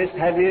 strongest,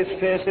 heaviest,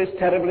 fiercest,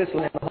 terriblest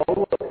lion in the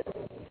whole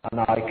world. And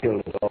I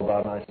killed it all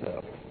by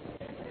myself.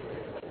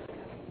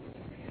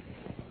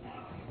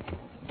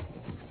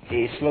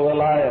 He slew a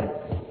lion.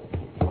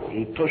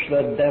 He pushed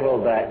the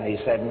devil back and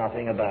he said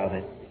nothing about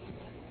it.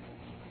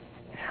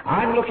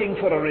 I'm looking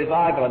for a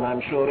revival, and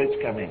I'm sure it's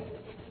coming.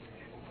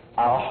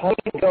 A Holy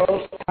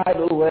Ghost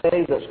tidal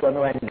wave that's going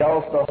to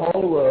engulf the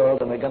whole world,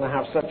 and we're going to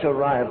have such a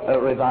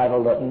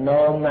revival that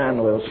no man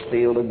will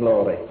steal the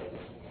glory.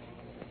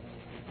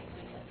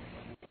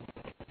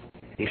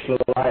 He slew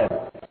a lion.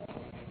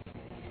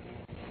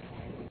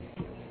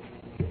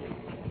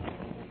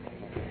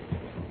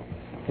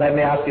 Let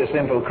me ask you a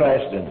simple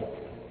question.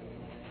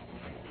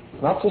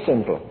 Not so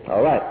simple.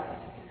 All right.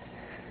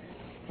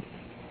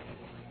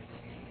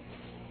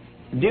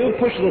 Do you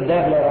push the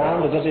devil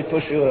around, or does he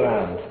push you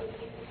around?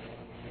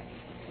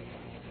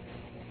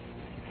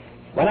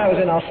 When I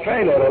was in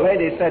Australia, a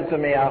lady said to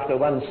me after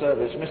one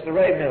service, Mr.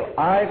 Ravenhill,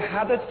 I've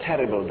had a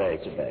terrible day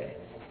today.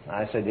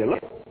 I said, you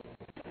look.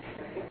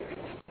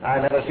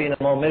 I've never seen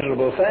a more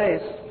miserable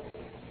face.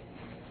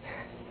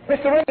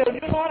 Mr. Ravenhill, do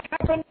you know what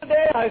happened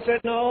today? I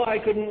said, no, I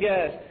couldn't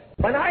guess.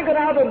 When I got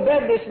out of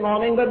bed this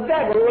morning, the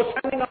devil was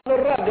standing on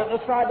the rug at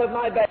the side of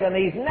my bed, and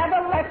he's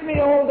never left me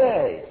all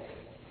day.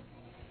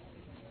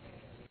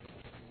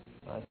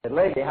 I said,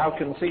 lady, how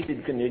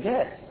conceited can you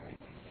get?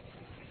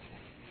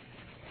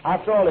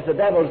 After all, if the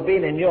devil's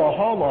been in your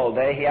home all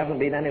day, he hasn't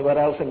been anywhere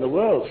else in the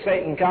world.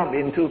 Satan can't be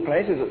in two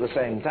places at the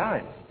same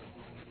time.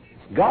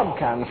 God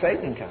can,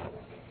 Satan can't.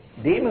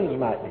 Demons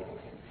might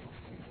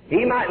be.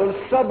 He might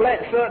sublet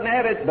certain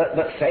areas, but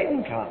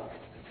Satan can't.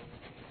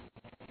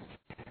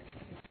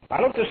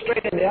 I looked her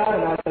straight in the eye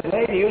and I said,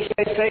 lady, you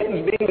say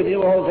Satan's been with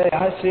you all day.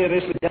 I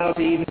seriously doubt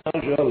he even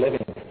knows you're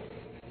living.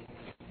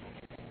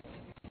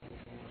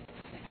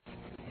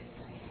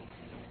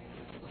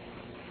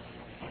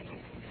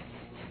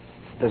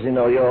 Does he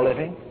know you're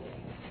living?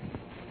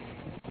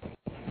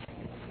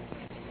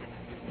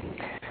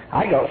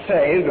 I got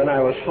saved when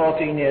I was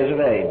 14 years of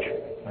age.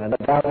 I never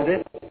doubted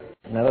it,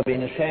 never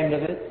been ashamed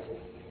of it,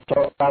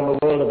 talked around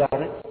the world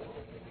about it.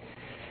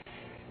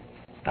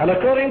 And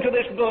according to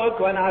this book,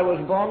 when I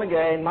was born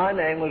again, my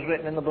name was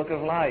written in the book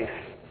of life.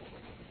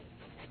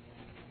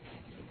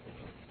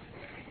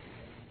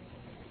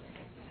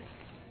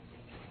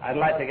 I'd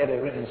like to get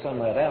it written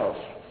somewhere else,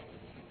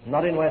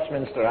 not in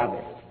Westminster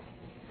Abbey.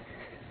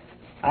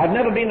 I've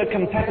never been a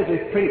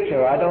competitive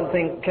preacher. I don't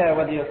care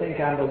whether you think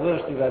I'm the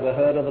worst you've ever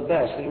heard or the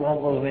best. It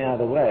won't move me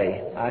either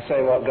way. I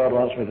say what God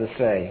wants me to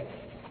say.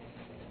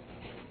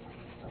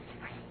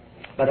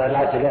 But I'd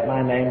like to get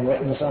my name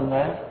written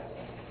somewhere.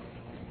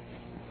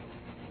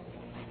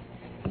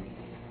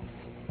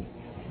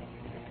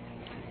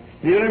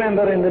 Do you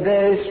remember in the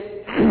days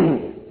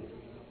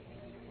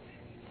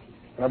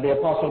of the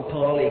Apostle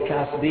Paul, he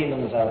cast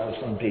demons out of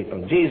some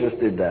people? Jesus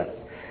did that.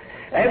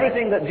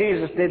 Everything that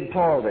Jesus did,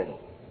 Paul did.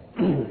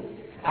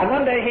 And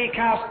one day he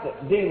cast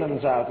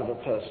demons out of a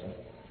person.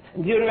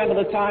 Do you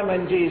remember the time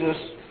when Jesus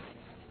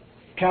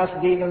cast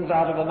demons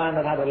out of a man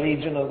that had a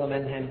legion of them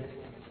in him?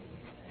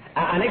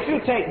 And if you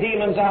take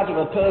demons out of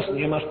a person,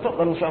 you must put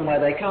them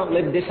somewhere. They can't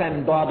live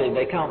disembodied.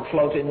 They can't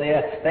float in the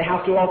air. They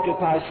have to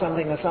occupy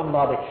something or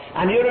somebody.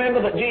 And you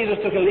remember that Jesus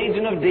took a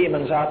legion of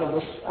demons out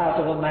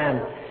of a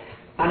man.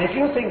 And if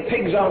you think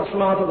pigs aren't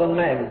smarter than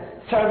men,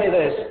 tell me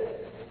this.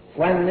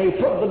 When he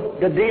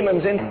put the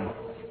demons in,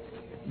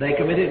 they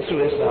committed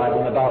suicide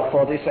in about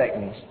 40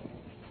 seconds.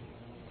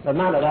 The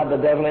man had had the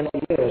devil in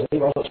his ears. He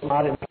wasn't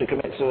smart enough to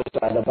commit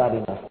suicide. They're bad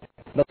enough.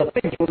 But the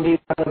pigs wouldn't even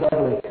have the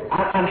devil.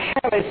 And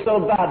hell is so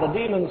bad, the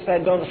demons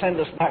said, don't send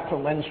us back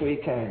from whence we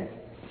came.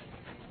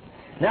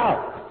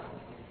 Now,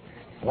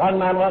 one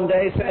man one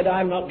day said,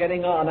 I'm not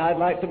getting on. I'd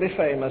like to be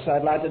famous.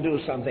 I'd like to do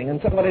something.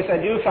 And somebody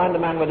said, you find a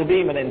man with a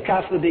demon in,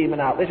 cast the demon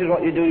out. This is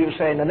what you do. You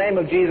say, in the name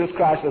of Jesus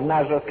Christ of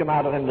Nazareth, come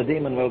out of him. The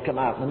demon will come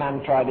out. And the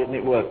man tried it and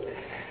it worked.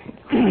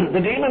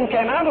 The demon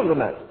came out of the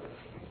man.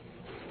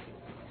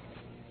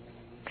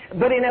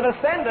 But he never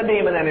sent the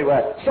demon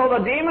anywhere. So the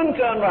demon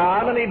turned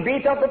around and he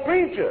beat up the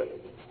preacher.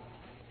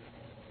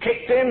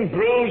 Kicked him,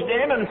 bruised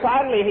him, and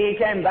finally he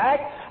came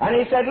back and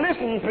he said,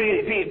 listen,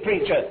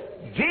 preacher,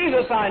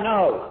 Jesus I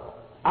know,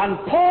 and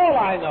Paul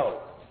I know.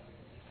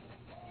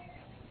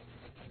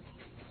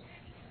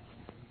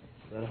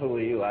 But who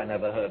are you? I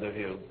never heard of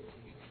you.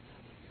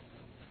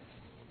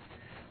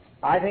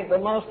 I think the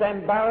most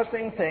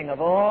embarrassing thing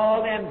of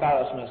all the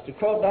embarrassments, to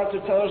quote Dr.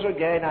 Tozer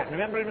again, I can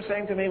remember him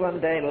saying to me one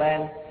day,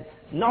 Len,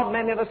 not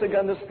many of us are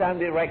going to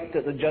stand erect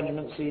at the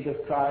judgment seat of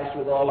Christ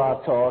with all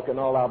our talk and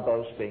all our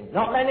boasting.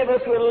 Not many of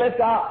us will lift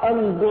our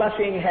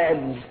unblushing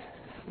heads.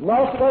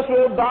 Most of us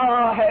will bow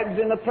our heads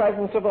in the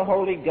presence of a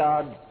holy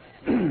God.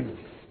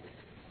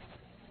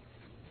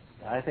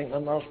 I think the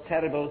most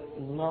terrible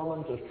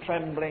moment of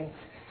trembling,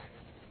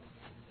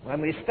 when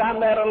we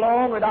stand there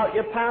alone, without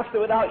your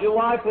pastor, without your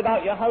wife,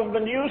 without your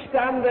husband, you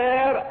stand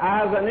there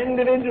as an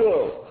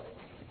individual.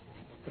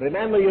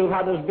 Remember, you've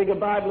had as big a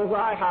Bible as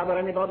I have or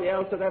anybody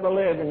else that ever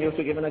lived, and you have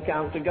to give an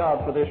account to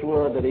God for this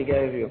word that he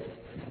gave you.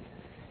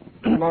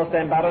 The most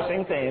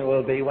embarrassing thing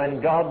will be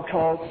when God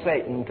calls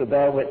Satan to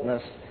bear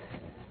witness.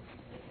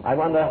 I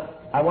wonder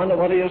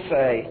what he'll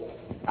say.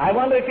 I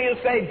wonder if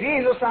he'll say,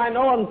 Jesus I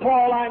know, and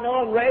Paul I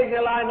know, and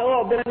Ravenhill I know,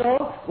 or Bill I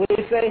know. Will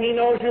he say he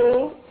knows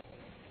you?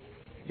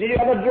 Did you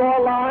ever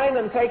draw a line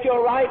and take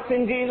your rights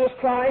in Jesus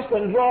Christ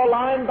and draw a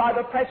line by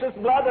the precious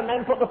blood and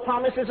then put the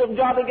promises of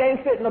God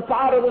against it and the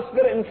power of the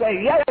Spirit and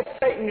say, yes,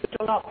 Satan, you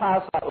shall not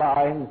pass that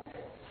line?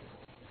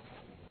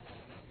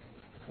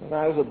 When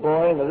I was a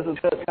boy in the little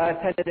church I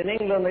attended in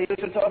England, they used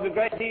to talk a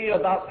great deal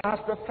about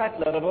Pastor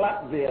Fettler of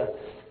Latvia.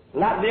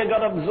 Latvia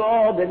got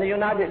absorbed in the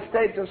United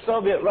States of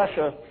Soviet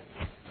Russia.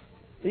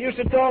 They used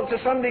to talk to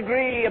some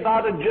degree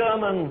about a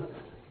German,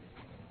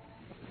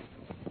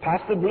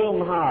 Pastor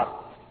Blumhardt.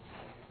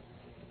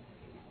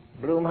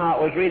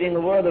 Blumhardt was reading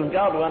the Word of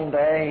God one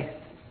day.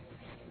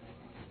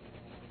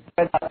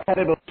 Read that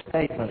terrible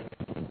statement.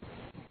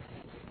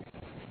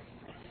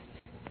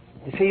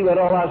 You see, we're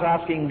always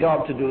asking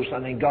God to do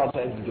something. God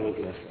says, do it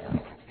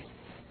yourself.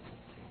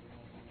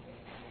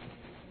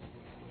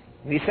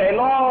 We say,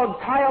 Lord,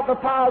 tie up the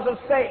powers of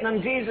Satan,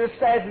 and Jesus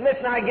says,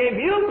 listen, I gave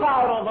you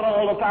power over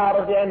all the power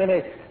of the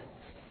enemy.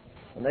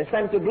 And they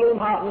sent to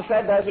Blumhardt and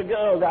said, there's a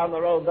girl down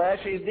the road there,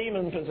 she's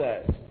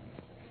demon-possessed.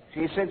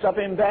 She sits up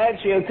in bed,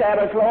 she'll tear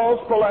her clothes,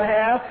 pull her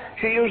hair,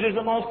 she uses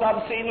the most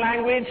obscene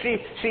language,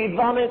 she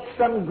vomits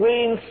some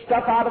green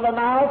stuff out of her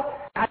mouth,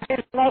 and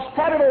she's the most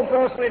terrible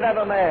person we've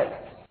ever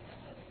met.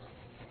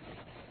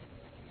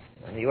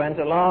 And he went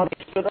along,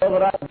 he stood over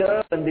that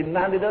girl and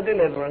demanded her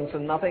deliverance,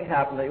 and nothing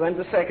happened. He went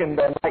to second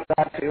bed, like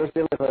that, she was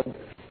delivered.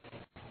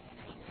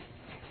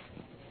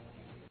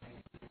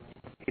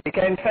 He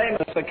became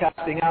famous for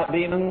casting out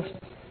demons.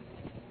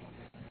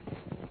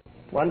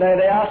 One day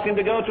they asked him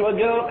to go to a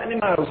girl many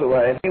miles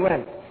away, and he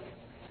went.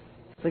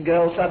 The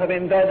girl sat up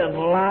in bed and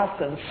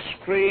laughed and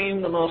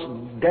screamed the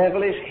most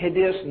devilish,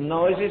 hideous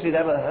noises he'd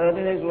ever heard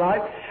in his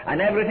life. And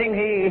everything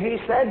he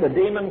said, the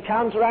demon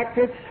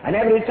counteracted. And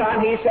every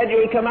time he said,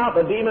 you'll come out,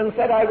 the demon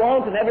said, I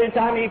won't. And every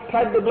time he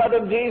pled the blood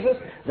of Jesus,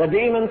 the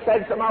demon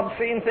said some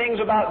obscene things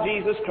about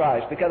Jesus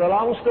Christ. Because a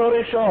long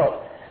story short,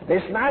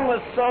 this man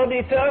was so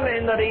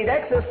determined that he'd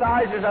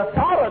exercise his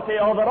authority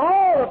over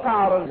all the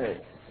power of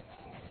it,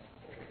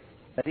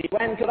 that he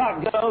went to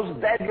that girl's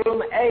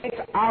bedroom 8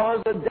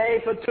 hours a day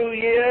for 2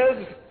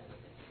 years.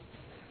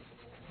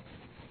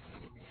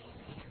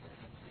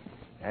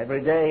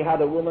 Every day he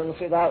had a woman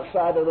sit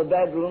outside of the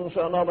bedroom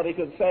so nobody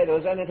could say there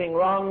was anything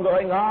wrong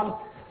going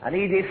on. And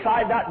he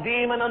defied that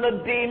demon and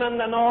the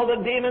demon, and all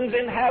the demons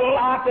in hell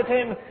laughed at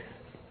him.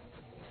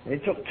 He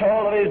took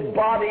toll of his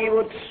body, he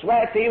would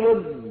sweat, he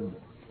would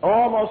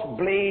almost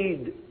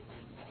bleed.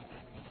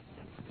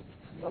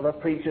 Well, the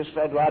preacher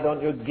said, why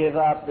don't you give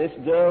up? This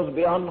girl's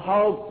beyond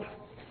hope.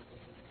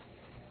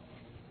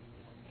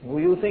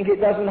 Well, you think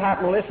it doesn't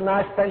happen? Listen,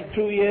 I spent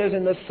 2 years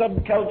in the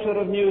subculture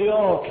of New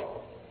York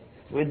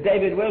with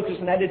David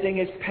Wilkerson editing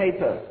his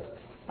paper.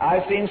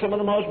 I've seen some of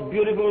the most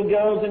beautiful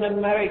girls in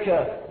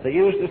America. They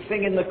used to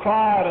sing in the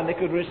choir and they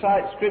could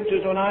recite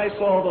scriptures when I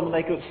saw them.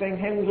 They could sing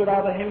hymns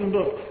without a hymn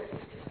book.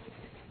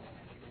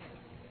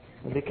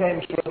 And they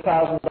came for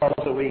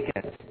 $1,000 a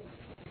weekend.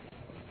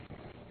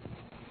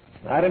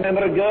 I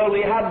remember a girl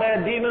we had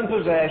there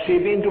demon-possessed.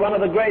 She'd been to one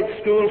of the great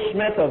schools,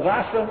 Smith of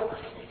Vassar.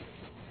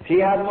 She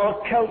had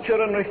more culture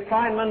and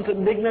refinement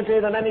and dignity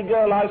than any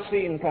girl I've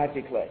seen,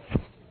 practically.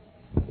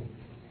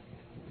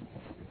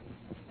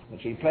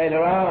 But she played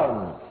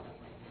around,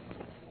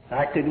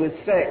 acted with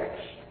sex,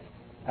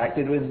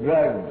 acted with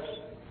drugs.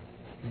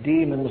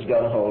 Demons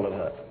got a hold of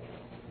her.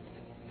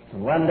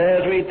 And one day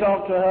as we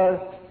talked to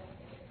her,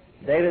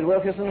 David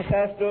Wilkerson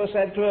said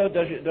to her,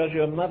 does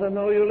your mother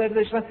know you live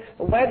this way?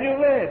 Well, where do you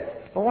live?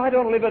 Well, I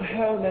don't live at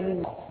home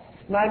anymore.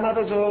 My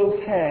mother's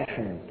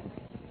old-fashioned.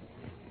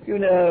 You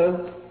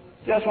know,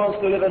 just wants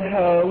to live at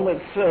home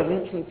with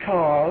servants and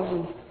cars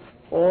and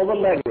all the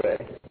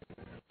luxury.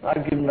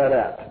 I've given that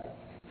up.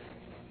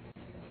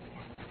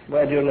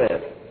 Where do you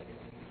live?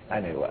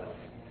 Anywhere.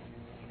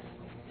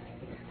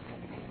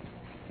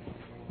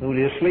 Who do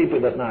you sleep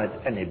with at night?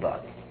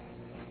 Anybody.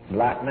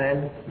 Black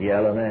men,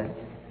 yellow men.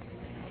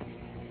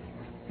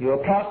 You're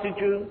a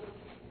prostitute?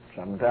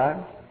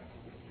 Sometimes.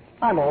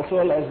 I'm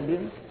also a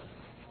lesbian.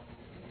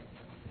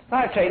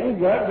 I've taken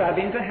drugs. I've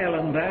been to hell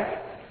and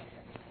back.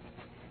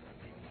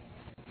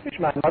 Wish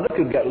my mother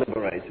could get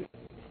liberated.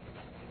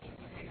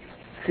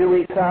 A few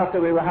weeks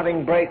after, we were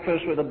having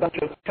breakfast with a bunch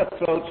of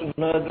cutthroats and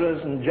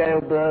murderers and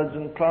jailbirds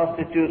and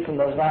prostitutes and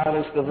the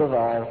vilest of the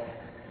vile.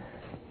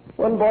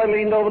 One boy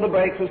leaned over the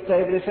breakfast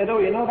table. He said, "Oh,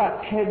 you know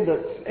that kid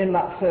that's in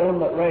that film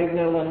that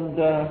Ravenhill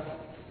and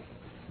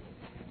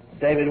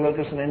David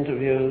Wilkerson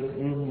interviewed?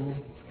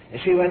 Mm-hmm.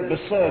 She went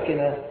berserk in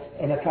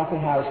a coffee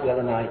house the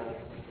other night,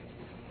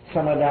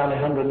 somewhere down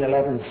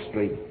 111th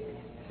Street.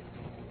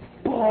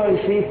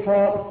 Boy, she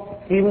fought.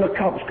 Even the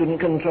cops couldn't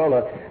control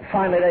her.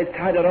 Finally, they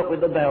tied her up with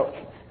the belt.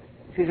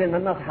 She's in the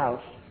nut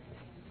house."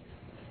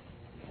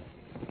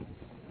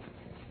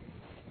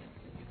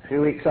 A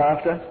few weeks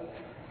after,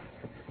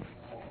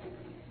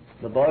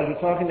 the boys were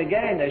talking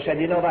again. They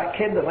said, "You know that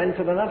kid that went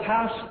to the nut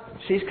house?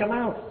 She's come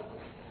out.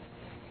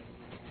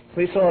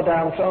 We saw her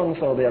down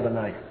so-and-so the other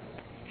night.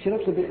 She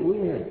looks a bit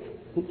weird,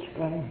 a bit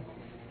strange."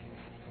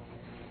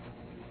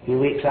 A few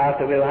weeks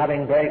after, we were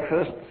having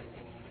breakfast.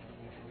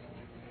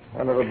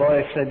 One of the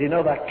boys said, "You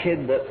know that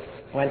kid that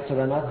went to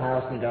the nut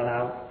house and got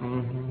out?"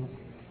 Mm-hmm.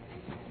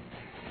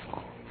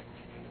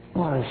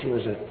 Why, she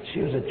was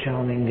a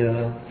charming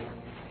girl.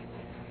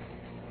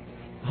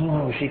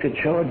 Oh, she could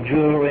show her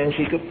jewelry and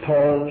she could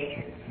pose.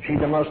 She'd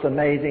the most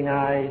amazing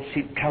eyes.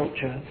 She'd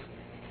culture.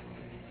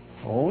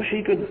 Oh,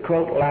 she could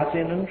quote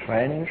Latin and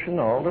French and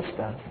all the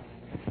stuff.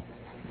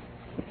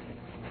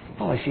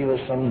 Oh, she was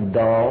some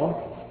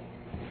doll.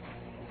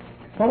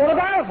 Well, what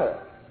about her?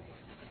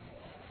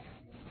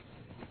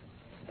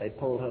 They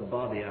pulled her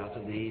body out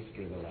of the East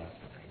River last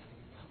night.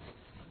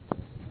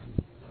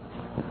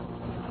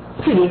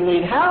 She didn't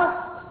need help.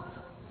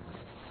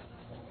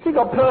 She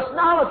got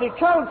personality,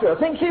 culture.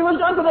 Think she was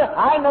going to be...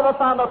 I never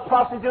found a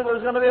prostitute that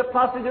was going to be a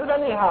prostitute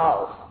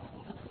anyhow.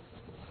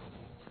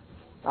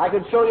 I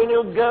could show you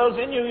new girls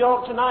in New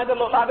York tonight that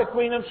look like the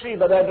Queen of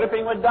Sheba. They're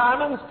dripping with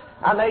diamonds,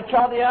 and they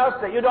charge the house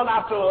that you don't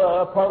have to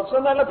approach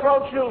them. They'll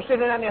approach you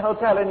sitting in any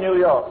hotel in New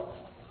York.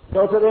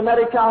 Go to the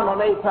Americana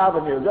on 8th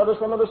Avenue. Go to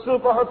some of the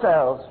super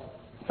hotels.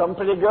 Some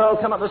pretty girl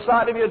come up the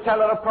side of you, tell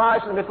her a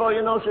price, and before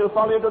you know, she'll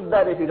follow you to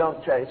bed if you don't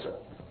chase her.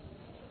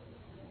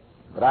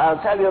 But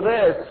I'll tell you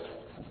this.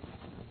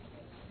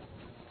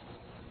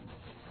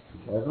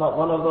 There's not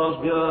one of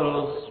those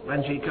girls,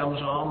 when she comes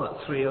home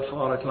at 3 or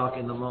 4 o'clock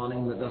in the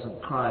morning, that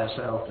doesn't cry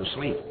herself to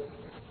sleep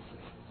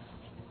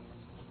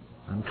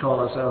and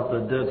call herself the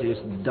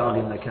dirtiest dog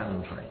in the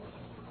country.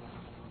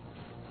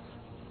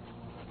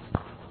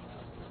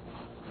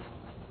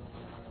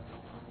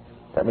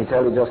 Let me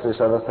tell you just this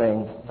other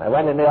thing. I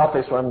went in the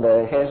office one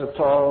day. Here's a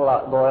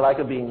tall boy like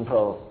a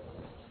beanpole.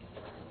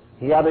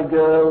 He had a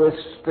girl with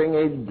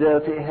stringy,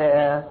 dirty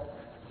hair.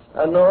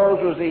 Her nose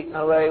was eaten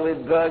away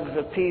with drugs.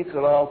 Her teeth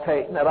were all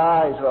taken. Her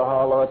eyes were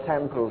hollow. Her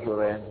temples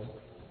were in.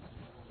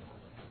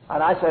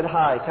 And I said,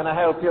 "Hi, can I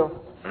help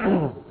you?"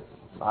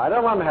 "I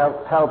don't want to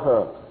help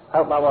her.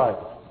 Help my wife.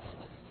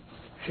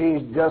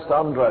 She's just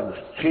on drugs.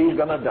 She's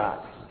going to die."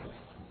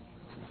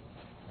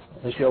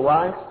 "Is your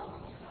wife?"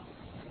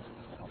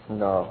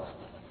 "No.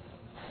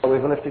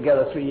 We've lived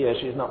together 3 years.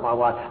 She's not my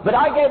wife. But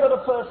I gave her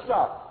the first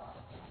shot.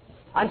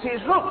 And she's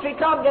hooked. She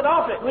can't get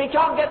off it. We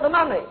can't get the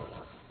money."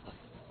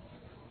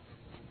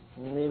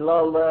 And he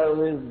lolled there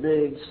with his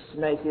big,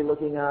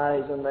 snaky-looking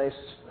eyes, and they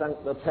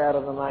stunk, the pair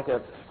of them, like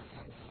a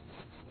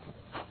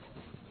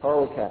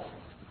polecat.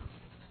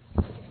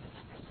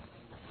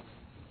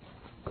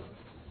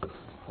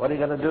 "What are you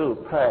going to do?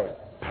 Pray."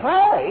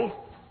 "Pray?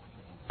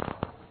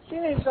 She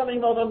needs something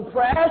more than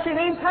prayer. She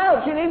needs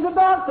help. She needs a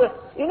doctor.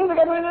 You need to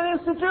get her in an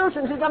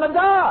institution. She's going to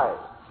die."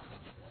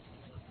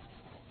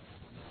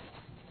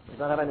 "We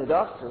don't have any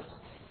doctors.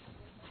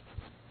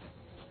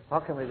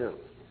 What can we do?"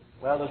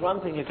 Well, there's one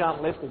thing you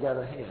can't live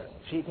together here.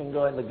 She can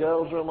go in the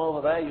girls' room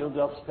over there, you'll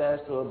go upstairs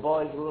to a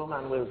boys' room,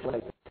 and we'll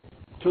play.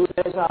 2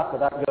 days after,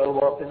 that girl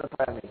walked in the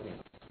prayer meeting.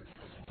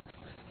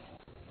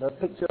 The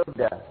picture of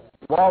death.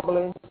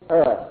 Wobbling,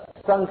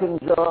 sunken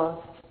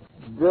jaw,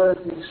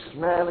 dirty,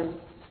 smelly,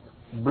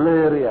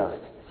 bleary-eyed.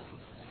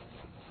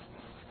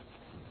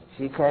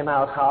 She came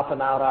out half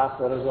an hour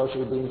after as though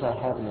she'd been to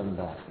heaven and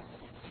back.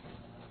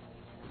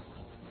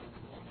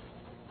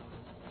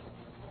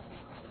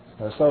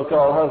 Her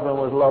so-called husband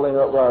was lolling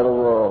up by the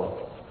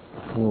wall,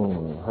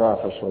 half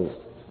asleep.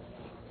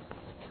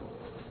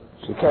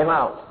 She came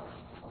out,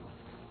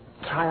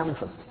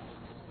 triumphant.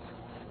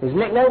 His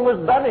nickname was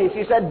Bunny.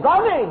 She said,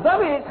 Bunny,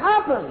 it's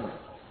happened.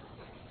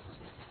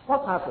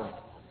 What happened?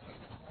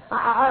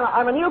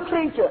 I'm a new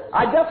creature.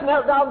 I just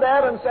knelt down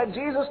there and said,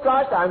 Jesus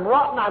Christ, I'm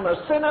rotten, I'm a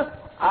sinner.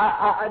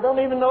 I don't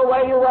even know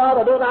where you are.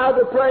 I don't know how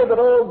to pray, but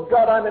oh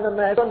God, I'm in a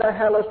mess. What the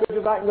hell, I'll strip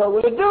you back and go,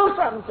 will you do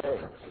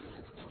something?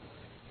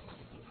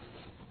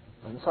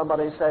 And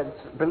somebody said,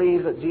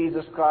 believe that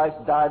Jesus Christ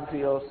died for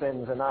your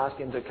sins and ask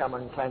him to come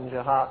and cleanse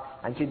your heart.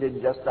 And she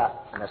did just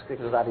that. And as quick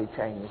as that, he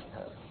changed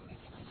her.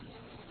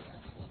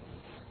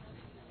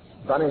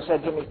 Bunny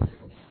said to me,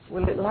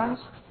 will it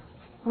last?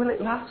 Will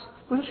it last?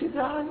 Will she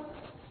die?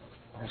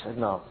 I said,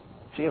 no,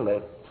 she'll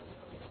live.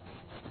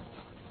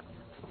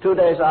 2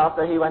 days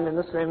after, he went in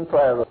the same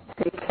prayer room.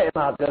 He came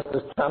out just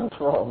as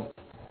transformed.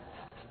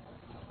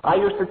 I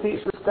used to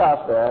teach the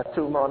staff there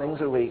 2 mornings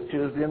a week,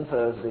 Tuesday and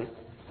Thursday.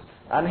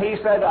 And he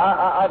said,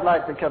 I'd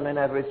like to come in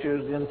every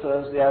Tuesday and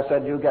Thursday. I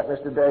said, you get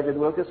Mr. David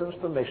Wilkerson's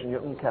permission, you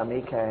can come.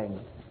 He came.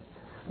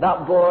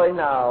 That boy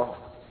now,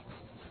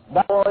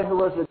 that boy who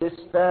was a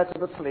despair to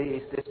the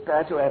police,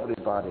 despair to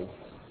everybody.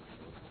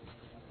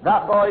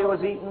 That boy who was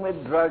eaten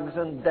with drugs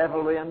and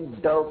devilry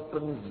and dope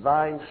and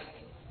vice.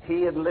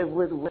 He had lived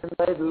with women,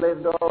 they'd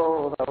lived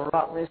all the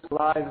rottenest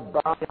lives,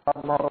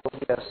 barnyard morals,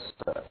 yes,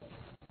 sir.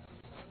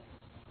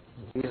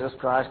 Jesus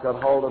Christ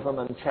got hold of them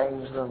and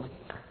changed them.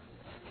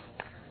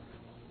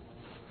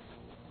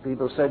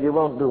 People said, you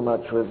won't do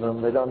much with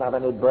them. They don't have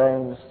any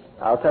brains.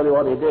 I'll tell you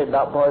what he did.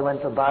 That boy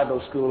went to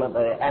Bible school. At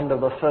the end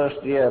of the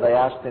first year, they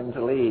asked him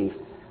to leave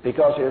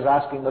because he was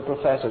asking the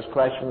professors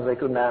questions they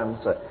couldn't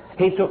answer.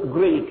 He took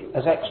Greek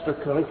as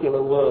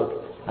extracurricular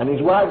work. And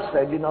his wife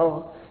said, you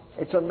know,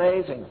 it's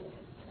amazing.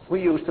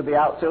 We used to be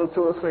out till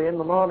 2 or 3 in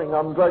the morning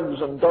on drugs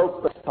and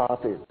dope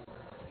parties.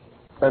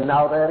 And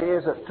now there he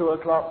is at 2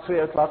 o'clock,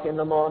 3 o'clock in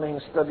the morning,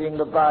 studying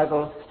the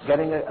Bible,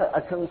 getting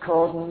a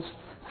concordance,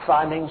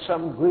 finding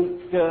some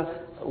Greek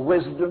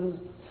wisdom,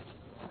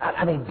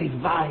 and he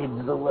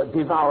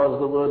devours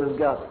the Word of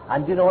God.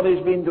 And do you know what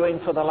he's been doing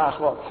for the last,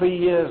 3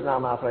 years now,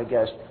 Martha, I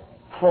guess?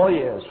 4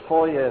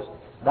 years.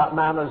 That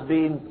man has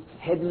been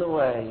hidden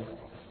away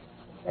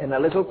in a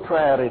little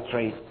prayer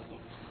retreat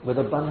with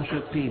a bunch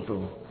of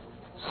people,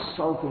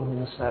 soaking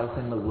himself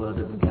in the Word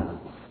of God.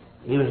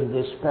 He was a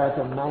despair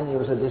to men, he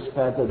was a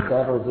despair to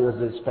devils, he was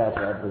a despair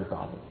to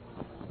everybody.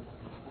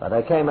 But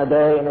there came a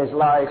day in his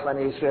life when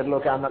he said,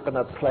 look, I'm not going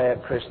to play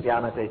at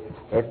Christianity.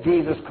 If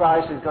Jesus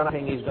Christ is going to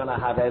think he's going to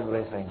have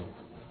everything.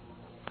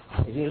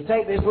 If you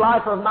take this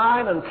life of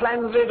mine and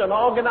cleanse it and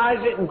organize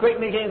it and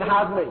quickly he can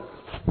have me.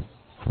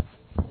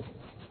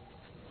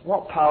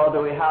 What power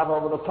do we have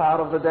over the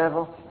power of the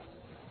devil?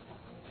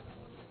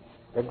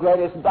 The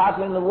greatest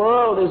battle in the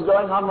world is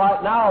going on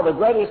right now. The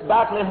greatest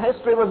battle in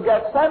history was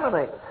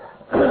Gethsemane.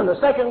 The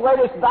second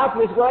greatest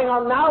battle is going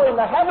on now in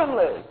the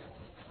heavenlies.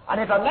 And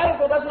if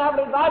America doesn't have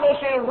revival,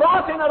 she'll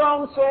rot in her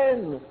own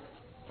sin.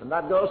 And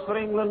that goes for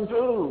England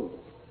too.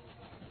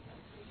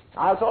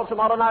 I'll talk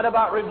tomorrow night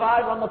about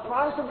revival and the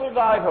price of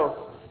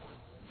revival.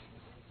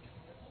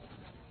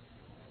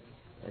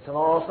 It's an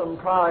awesome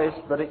price,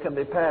 but it can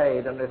be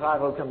paid and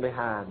revival can be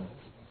had.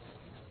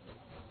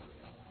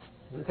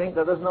 You think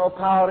that there's no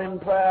power in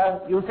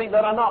prayer? You think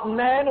there are not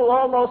men who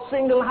almost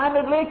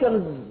single-handedly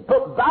can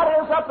put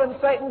barriers up and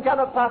Satan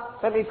cannot pass?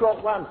 Let me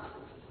quote one.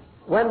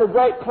 When the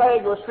Great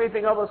Plague was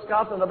sweeping over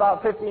Scotland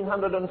about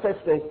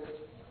 1550,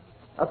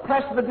 a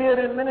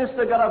Presbyterian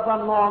minister got up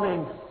one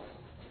morning.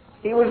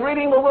 He was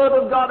reading the Word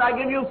of God. I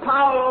give you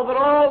power over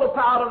all the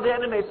power of the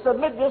enemy.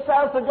 Submit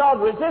yourself to God.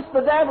 Resist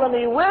the devil and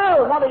he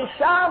will. Not he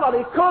shall, not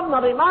he could,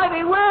 not he might,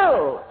 he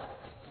will.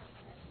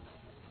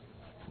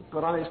 He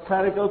put on his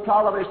clerical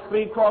collar, his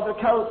three-quarter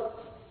coat.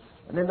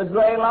 And in the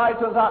grey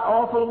light of that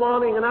awful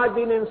morning, and I've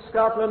been in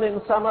Scotland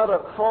in summer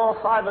at 4 or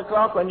 5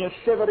 o'clock when you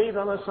shiver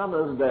even on a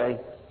summer's day.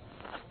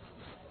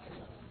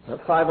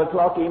 At 5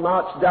 o'clock he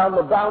marched down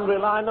the boundary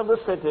line of the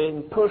city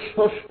and pushed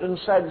and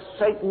said,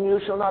 Satan,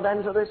 you shall not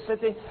enter this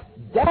city.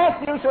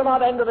 Death, you shall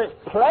not enter it.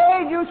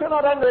 Plague, you shall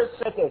not enter this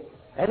city.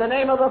 In the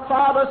name of the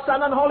Father,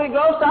 Son, and Holy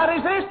Ghost, I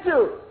resist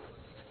you.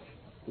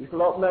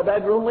 People opened their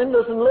bedroom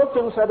windows and looked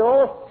and said,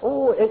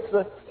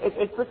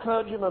 it's the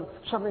clergyman.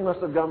 Something must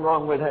have gone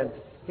wrong with him.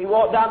 He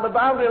walked down the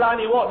boundary line,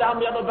 he walked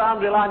down the other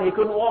boundary line. He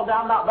couldn't walk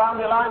down that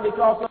boundary line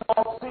because of the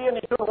North Sea, and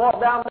he couldn't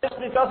walk down this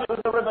because it was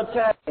the River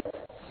Tay.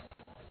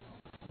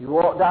 He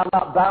walked down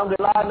that boundary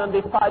line and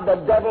defied the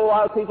devil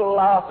while people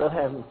laughed at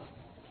him.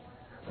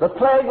 The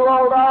plague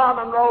rolled on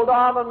and rolled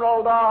on and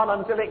rolled on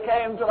until it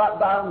came to that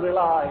boundary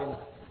line.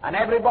 And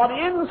everybody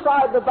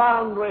inside the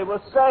boundary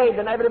was saved,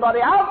 and everybody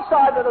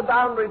outside of the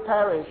boundary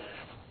perished.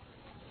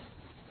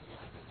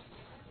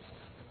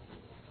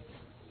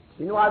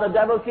 You know why the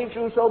devil keeps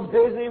you so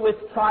busy with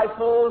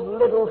trifles,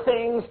 little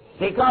things?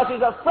 Because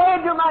he's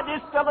afraid you might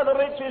discover the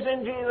riches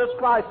in Jesus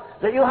Christ,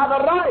 that you have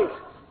a right,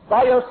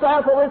 by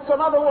yourself or with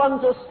some other one,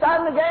 to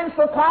stand against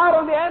the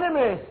power of the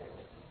enemy.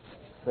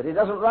 But he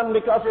doesn't run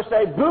because you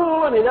say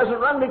boo, and he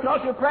doesn't run because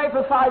you pray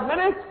for 5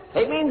 minutes.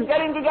 It means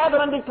getting together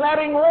and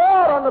declaring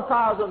war on the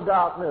powers of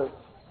darkness.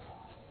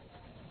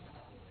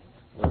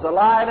 There's a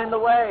lion in the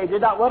way.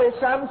 Did that worry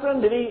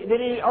Samson? Did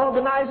he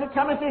organize a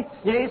committee?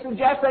 Did he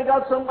suggest they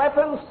got some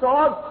weapons,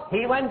 swords?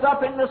 He went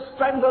up in the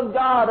strength of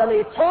God and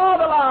he tore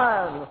the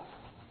lion.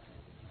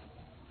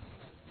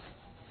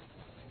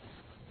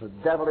 The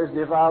devil is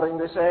devouring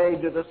this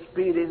age at a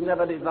speed he's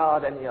never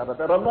devoured any other.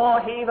 There are more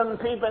heathen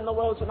people in the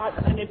world tonight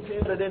than any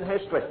period in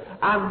history.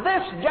 And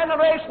this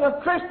generation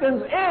of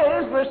Christians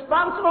is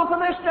responsible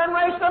for this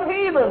generation of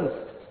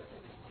heathens.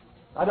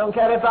 I don't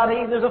care if that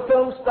heathen is a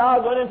film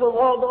star going into a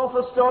Waldorf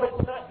Astoria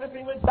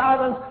dripping with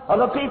diamonds, or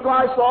the people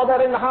I saw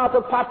there in the heart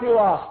of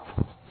Papua.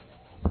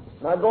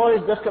 My boys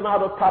just come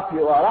out of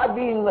Papua. I've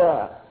been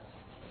there.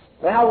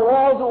 They have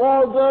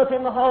wall-to-wall dirt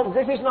in the homes.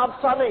 This is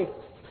not sunny.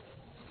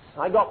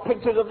 I got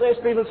pictures of this.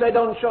 People say,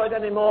 don't show it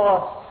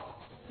anymore.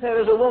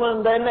 There is a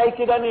woman, they're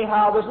naked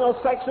anyhow. There's no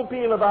sex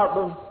appeal about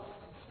them.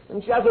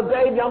 And she has a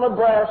baby on her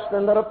breast,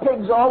 and there are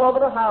pigs all over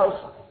the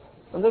house.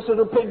 And this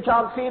little pig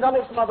can't feed on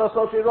its mother,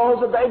 so she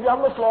rolls the baby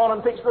on the floor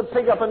and picks the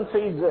pig up and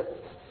feeds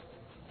it.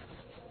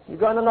 You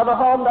go in another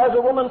home, there's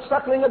a woman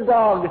suckling a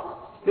dog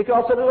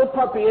because the little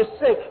puppy is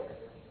sick,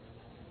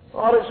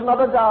 or its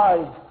mother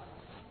died.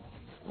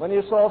 When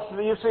you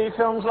see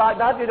films like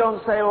that, you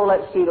don't say, oh,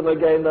 let's see them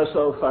again, they're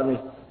so funny.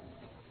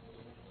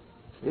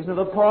 Isn't it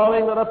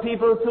appalling that a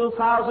people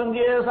 2,000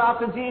 years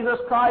after Jesus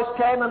Christ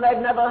came and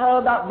they've never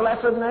heard that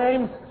blessed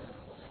name?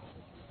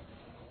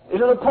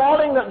 Isn't it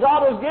appalling that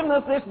God has given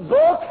us this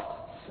book,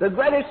 the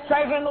greatest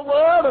treasure in the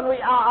world, and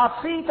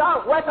our feet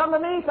are wet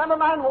underneath, never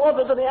mind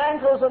water to the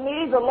ankles, the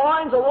knees, the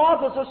loins, the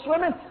water to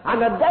swim in, and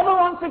the devil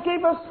wants to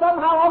keep us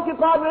somehow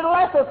occupied with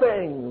lesser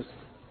things,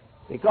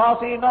 because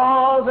he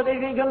knows that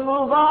if he can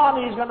move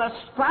on, he's going to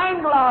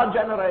strangle our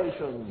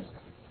generations.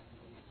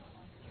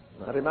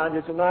 I remind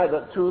you tonight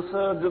that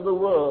 2/3 of the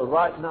world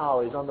right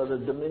now is under the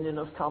dominion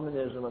of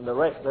communism, and the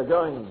rest they're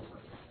going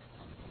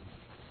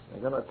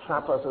to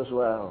trap us as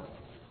well.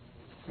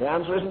 The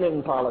answer isn't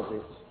in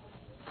politics.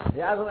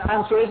 The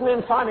answer isn't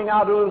in finding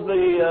out who's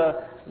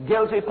the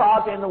guilty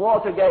party in the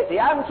Watergate. The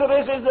answer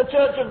is the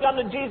Church of God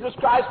and Jesus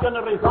Christ going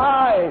to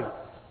revive?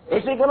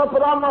 Is he going to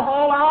put on the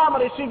whole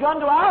armor? Is he going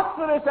to ask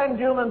for this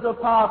endowment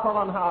of power from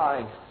on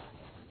high?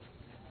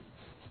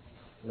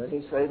 Let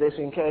me say this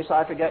in case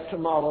I forget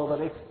tomorrow,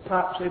 that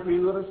perhaps if we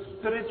were as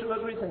spiritual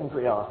as we think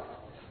we are,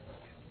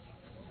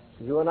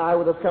 you and I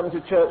would have come to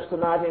church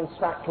tonight in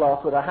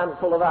sackcloth with a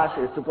handful of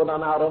ashes to put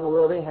on our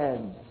unworthy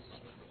heads.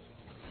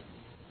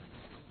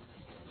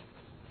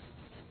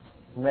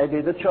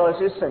 Maybe the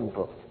choice is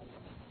simple.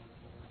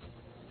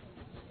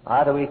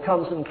 Either we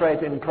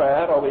concentrate in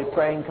prayer or we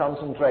pray in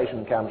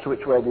concentration camps.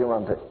 Which way do you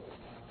want it?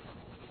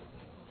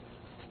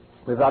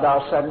 We've had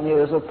our 7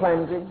 years of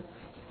plenty.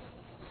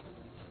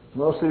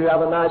 Most of you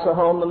have a nicer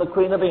home than the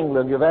Queen of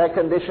England. You've air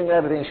conditioning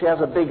everything. She has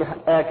a big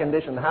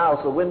air-conditioned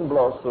house. The wind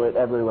blows through it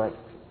everywhere.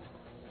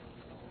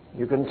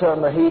 You can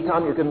turn the heat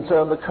on. You can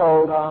turn the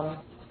cold on.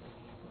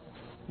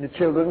 Your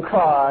children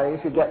cry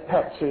if you get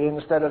Pepsi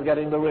instead of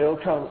getting the real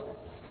Coke.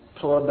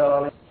 Poor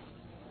darling.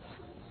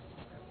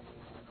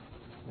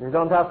 You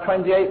don't have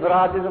 28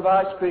 varieties of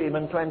ice cream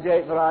and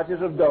 28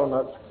 varieties of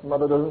donuts.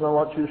 Mother doesn't know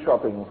what she's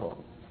shopping for.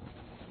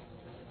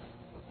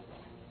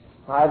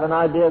 I have an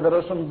idea there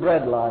are some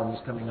bread lines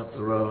coming up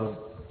the road,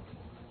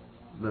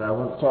 but I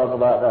won't talk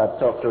about that. I'll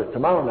talk to it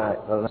tomorrow night,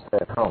 but I'll stay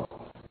at home.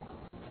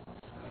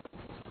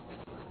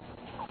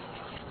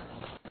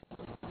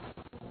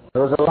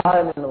 There was a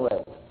lion in the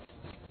way,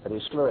 but he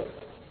slew it.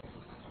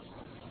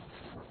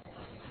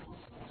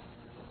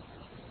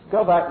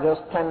 Go back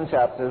just 10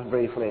 chapters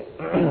briefly.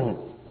 10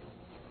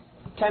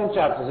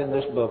 chapters in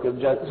this book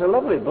of Judges. It's a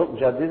lovely book,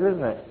 Judges,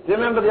 isn't it? Do you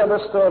remember the other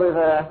story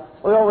there?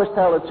 We always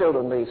tell the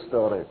children these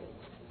stories.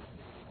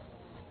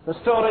 The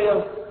story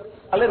of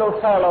a little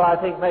fellow, I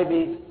think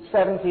maybe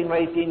 17 or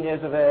 18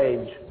 years of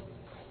age.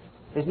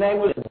 His name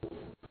was...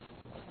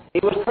 He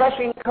was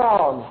threshing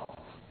corn.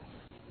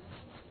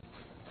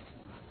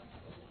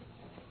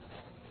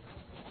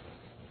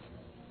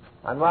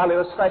 And while he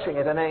was threshing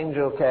it, an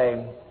angel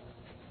came.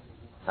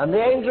 And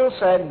the angel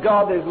said,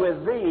 God is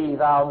with thee,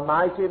 thou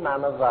mighty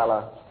man of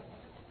valor.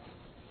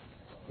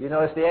 You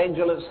know, if the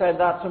angel had said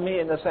that to me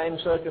in the same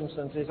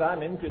circumstances,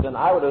 I'm impudent.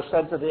 I would have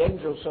said to the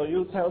angel, so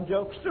you tell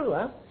jokes too,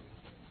 eh?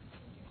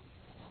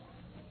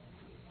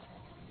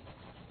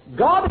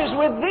 God is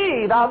with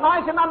thee, thou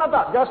mighty man of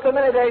valor. Just a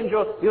minute,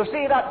 angel. You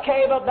see that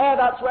cave up there?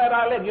 That's where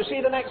I live. You see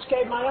the next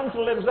cave? My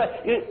uncle lives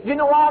there. You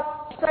know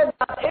what? Said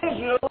that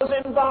Israel was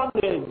in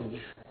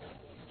bondage.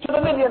 to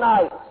the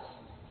Midianites.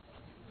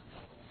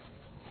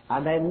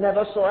 And they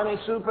never saw any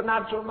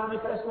supernatural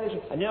manifestation.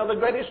 And you know, the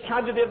greatest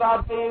tragedy of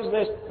our day is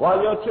this.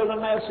 While your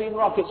children may have seen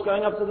rockets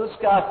going up to the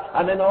sky,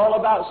 and they know all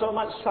about so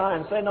much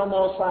science, they know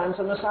more science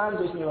than the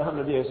scientists knew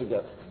 100 years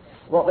ago.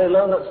 What they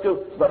learned at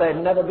school, but they've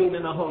never been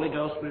in a Holy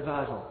Ghost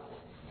revival.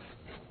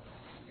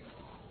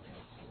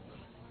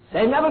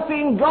 They've never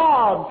seen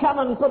God come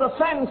and put a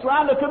fence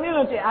around a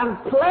community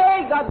and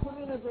plague that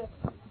community.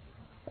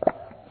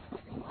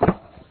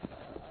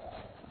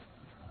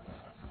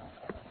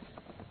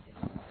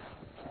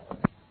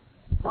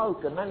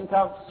 Smoke, and men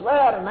can't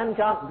swear, and men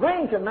can't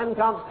drink, and men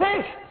can't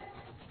fish.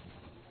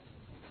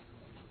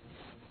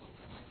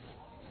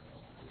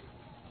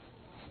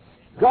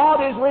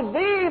 God is with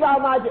thee, thou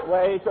mighty.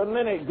 Wait a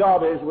minute,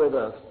 God is with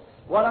us.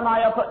 What am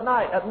I up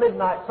at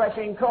midnight,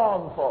 threshing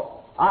corn for?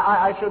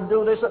 I should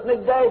do this at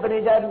midday, but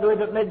he daren't do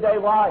it at midday.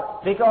 Why?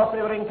 Because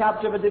they were in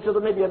captivity to the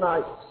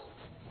Midianites.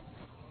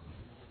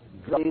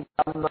 God is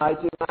a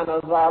mighty man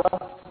of valor.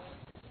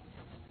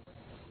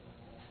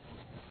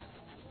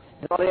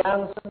 You know the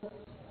answer?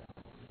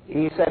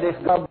 He said,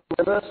 if God be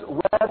with us,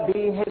 where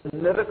be his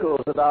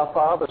miracles that our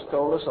fathers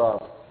told us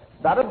of?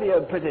 That would be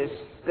a pretty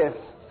stiff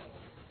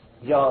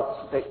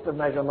yardstick to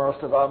measure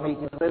most of our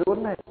meetings with,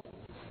 wouldn't it?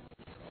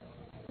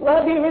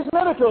 Where be his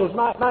miracles?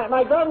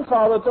 My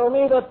grandfather told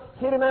me that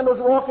he remembers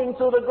walking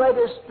through the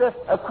greatest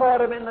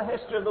aquarium in the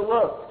history of the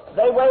world.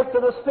 They waved to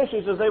the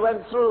fishes as they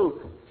went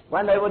through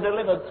when they were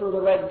delivered through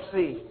the Red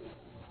Sea.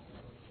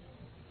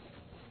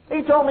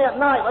 He told me at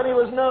night when he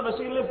was nervous,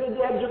 he lifted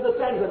the edge of the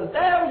tent and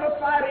there was a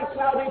fiery,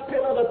 cloudy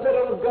pillar, the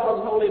pillar of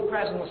God's holy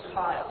presence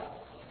high up.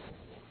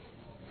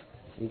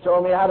 He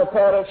told me he had a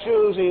pair of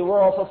shoes he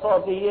wore for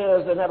 40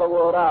 years, they never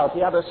wore out.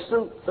 He had a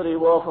suit that he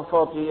wore for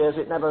 40 years,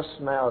 it never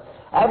smelled.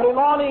 Every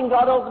morning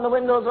God opened the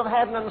windows of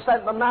heaven and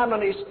sent the manna,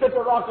 and he split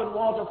a rock and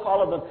water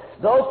followed them.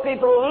 Those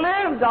people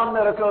lived on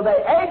miracle, they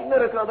ate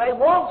miracle, they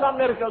walked on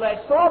miracle, they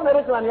saw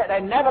miracle, and yet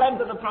they never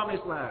entered the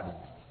promised land.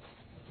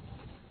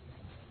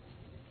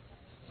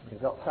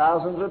 You've got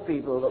thousands of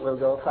people that will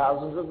go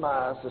thousands of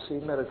miles to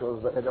see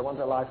miracles, but they don't want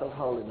a life of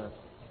holiness.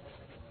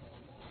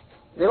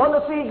 They want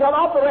to see God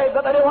operate,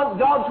 but they don't want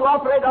God to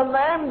operate on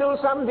them, do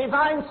some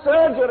divine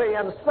surgery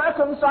and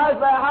circumcise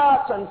their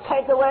hearts and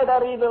take away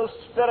their evil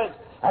spirit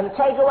and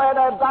take away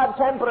their bad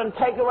temper and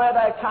take away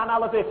their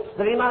carnality,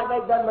 that he might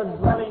make them the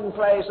dwelling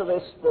place of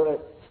his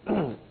spirit.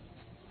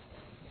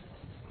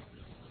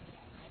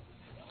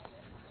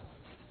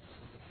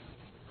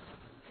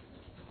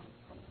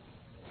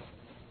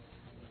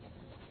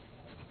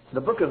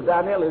 The book of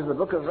Daniel is the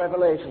book of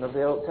Revelation of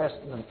the Old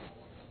Testament.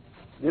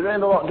 Do you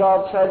remember what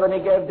God said when he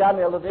gave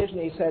Daniel the vision?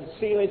 He said,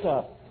 seal it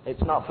up.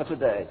 It's not for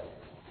today.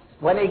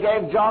 When he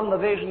gave John the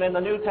vision in the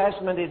New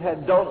Testament, he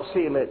said, don't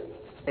seal it.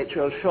 It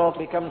shall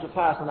shortly come to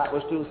pass, and that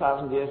was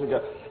 2,000 years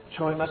ago.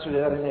 So he must be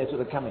very near to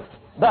the coming.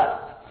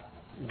 But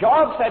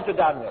God said to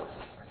Daniel,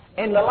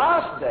 in the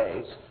last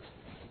days,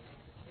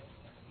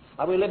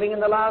 are we living in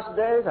the last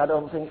days? I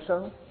don't think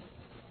so.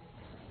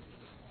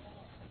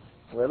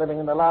 We're living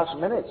in the last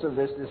minutes of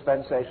this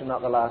dispensation,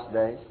 not the last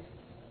days.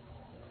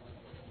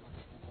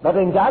 But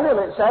in Daniel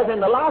it says,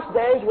 in the last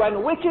days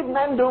when wicked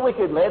men do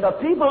wickedly, the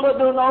people that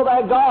do know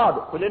their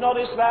God. Will you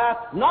notice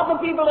that? Not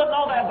the people that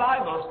know their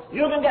Bibles.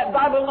 You can get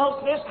Bible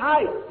notes this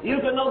high. You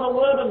can know the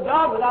Word of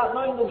God without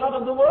knowing the God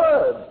of the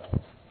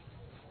Word.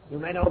 You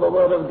may know the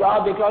Word of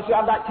God because you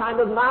have that kind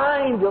of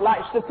mind. You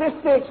like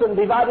statistics and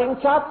dividing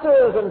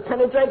chapters and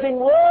penetrating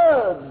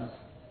words.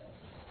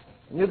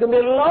 You can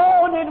be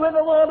loaded with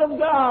the Word of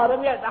God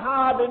and yet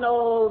hardly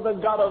know the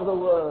God of the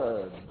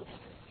Word.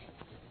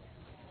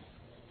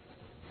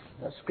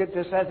 The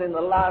Scripture says in the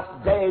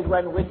last days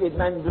when wicked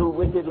men do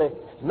wickedly,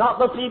 not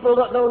the people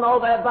that do know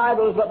their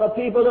Bibles, but the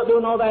people that do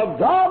know their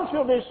God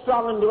shall be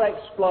strong and do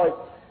exploit.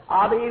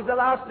 Are these the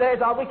last days?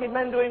 Are wicked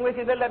men doing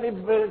wickedly? Let me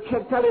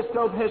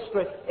telescope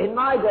history. In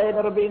my day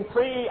there have been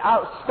 3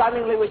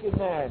 outstandingly wicked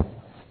men.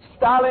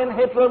 Stalin,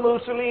 Hitler,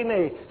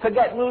 Mussolini.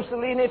 Forget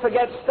Mussolini,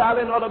 forget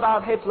Stalin, what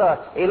about Hitler?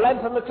 He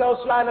lengthened the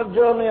coastline of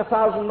Germany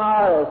 1,000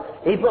 miles.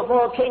 He put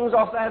more kings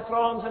off their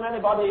thrones than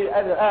anybody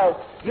else.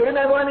 You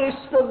remember when he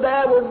stood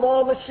there with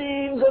more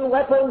machines and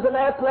weapons and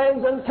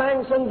airplanes and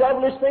tanks and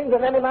devilish things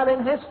than any man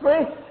in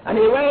history? And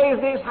he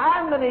raised his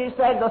hand and he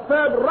said, the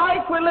Third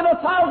Reich will live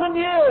 1,000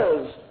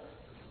 years.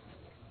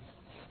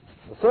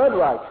 The Third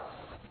Reich.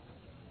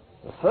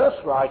 The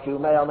First Reich, you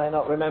may or may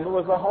not remember,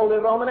 was the Holy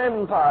Roman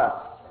Empire.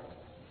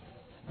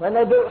 When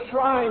they built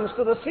shrines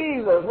to the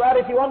Caesars, where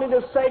if you wanted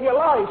to save your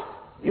life,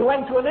 you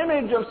went to an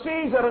image of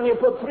Caesar and you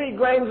put 3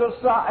 grains of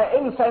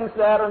incense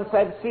there and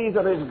said,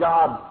 Caesar is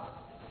God.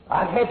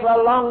 And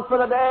Hitler longed for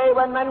the day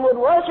when men would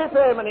worship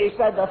him, and he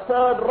said, the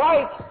Third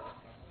Reich,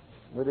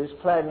 with his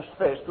clenched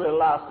fist, will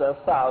last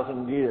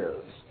 1,000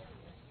 years.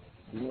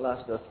 It will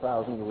last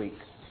 1,000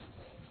 weeks.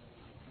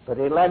 But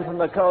he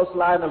lengthened the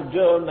coastline of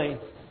Germany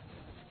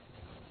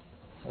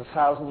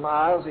 1,000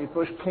 miles. He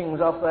pushed kings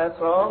off their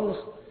thrones.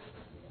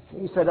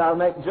 He said, I'll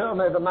make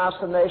Germany the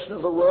master nation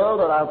of the world,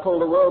 or I'll pull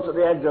the world to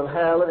the edge of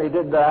hell, and he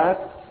did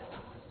that.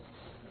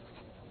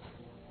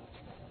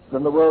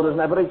 Then the world has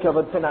never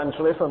recovered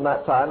financially from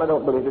that time. I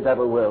don't believe it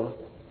ever will.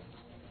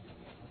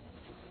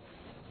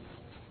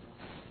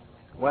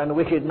 When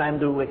wicked men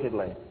do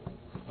wickedly.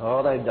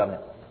 Oh, they've done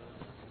it.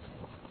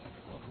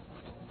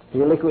 He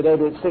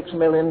liquidated 6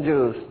 million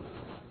Jews.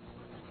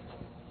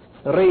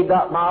 Read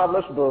that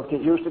marvelous book.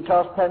 It used to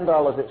cost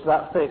 $10. It's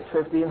that thick,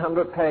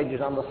 1,500 pages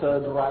on the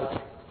Third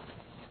Reich.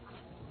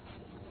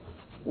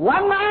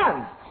 One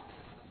man!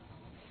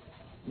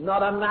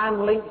 Not a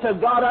man linked to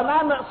God, a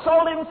man that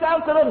sold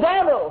himself to the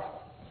devil.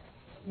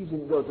 He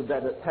didn't go to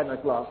bed at 10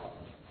 o'clock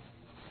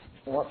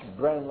and watch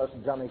brainless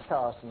Johnny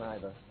Carson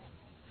either.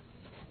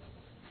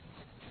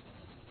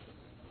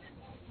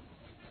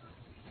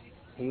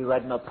 He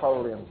read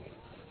Napoleon.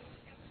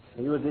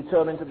 He was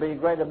determined to be a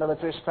greater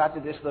military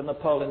strategist than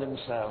Napoleon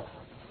himself.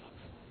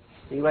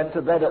 He went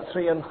to bed at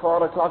 3 and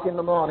 4 o'clock in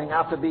the morning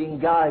after being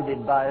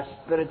guided by a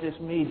spiritist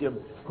medium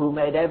who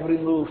made every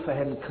move for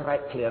him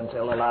correctly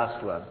until the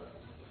last one.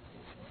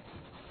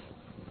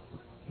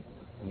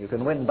 You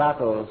can win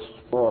battles,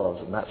 wars,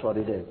 and that's what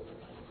he did.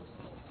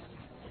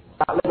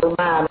 That little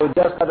man who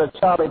just had a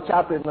Charlie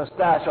Chaplin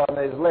moustache on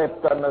his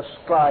lip and a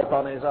stripe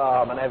on his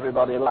arm, and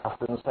everybody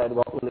laughed and said,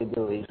 "What will he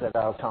do?" He said,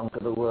 "I'll conquer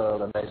the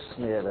world," and they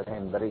sneered at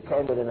him. But he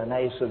came within an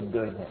ace of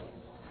doing it.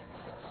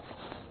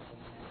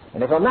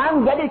 And if a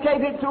man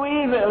dedicated to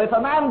evil, if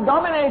a man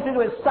dominated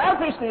with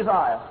selfish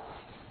desire,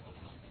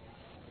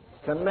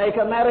 can make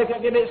America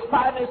give its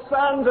finest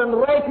sons and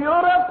rape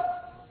Europe,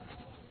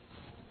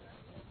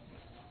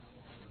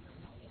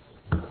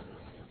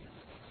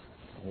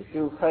 if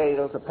you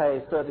fail to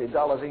pay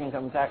 $30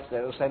 income tax,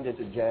 they'll send you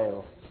to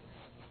jail.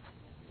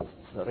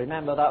 But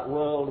remember that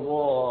world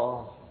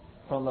war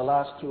from the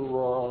last two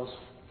wars.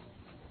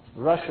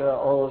 Russia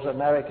owes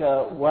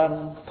America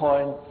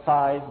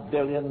 $1.5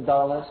 billion.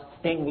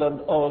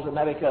 England owes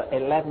America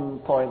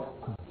 $11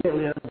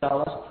 billion.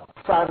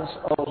 France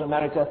owes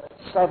America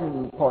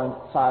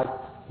 $7.5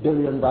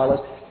 billion.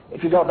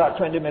 If you got that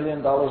 $20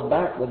 million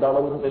back, the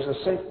dollar wouldn't be so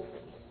sick.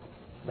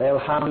 They'll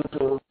hand you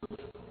to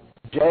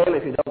jail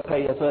if you don't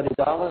pay your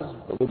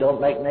 $30, but we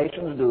don't make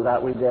nations do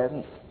that, we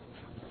didn't.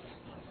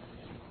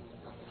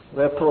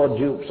 We're poor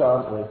dupes,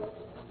 aren't we?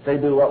 They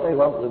do what they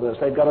want with us.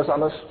 They've got us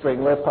on a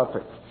string, we're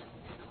puppets.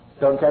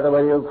 Don't care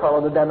whether you follow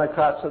the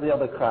Democrats or the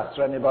other crats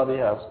or anybody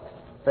else.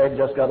 They've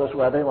just got us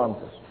where they want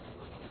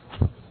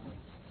us.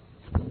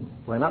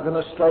 We're not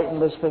going to straighten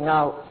this thing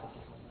out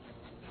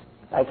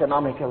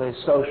economically,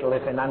 socially,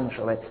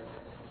 financially.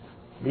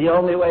 The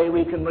only way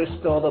we can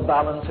restore the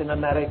balance in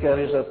America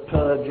is a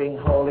purging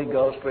Holy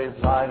Ghost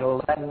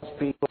revival. Cleanse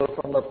people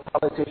from the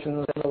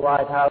politicians in the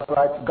White House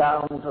right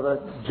down to the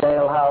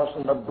jailhouse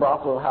and the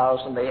brothel house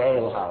and the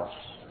ale house.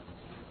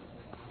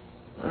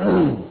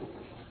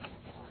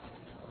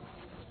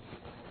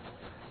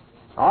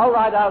 All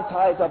right, I'll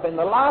tie it up. In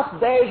the last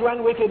days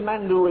when wicked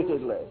men do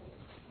wickedly.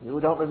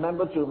 You don't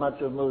remember too much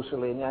of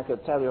Mussolini. I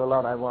could tell you a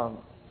lot I won't.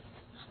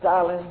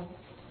 Stalin,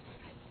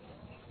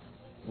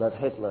 but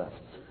Hitler.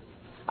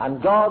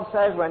 And God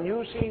says, when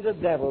you see the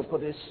devil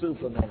put his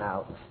supermen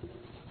out,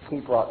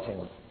 keep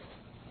watching.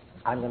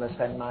 I'm going to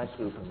send my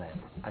supermen.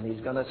 And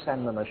he's going to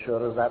send them as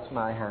sure as that's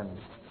my hand.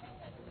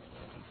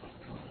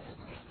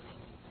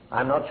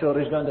 I'm not sure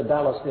he's going to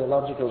Dallas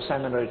Theological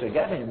Seminary to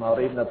get him,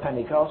 or even a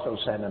Pentecostal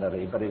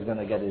seminary, but he's going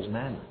to get his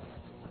men.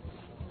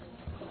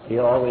 He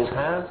always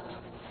has.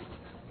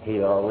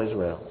 He always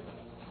will.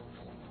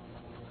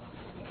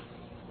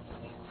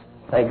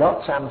 They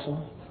got Samson.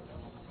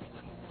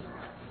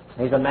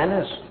 He's a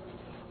menace.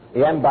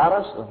 He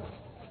embarrassed them.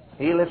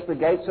 He lifts the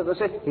gates of the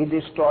city. He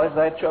destroys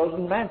their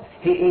chosen men.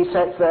 He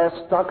sets their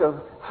stock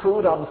of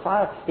food on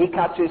fire. He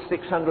catches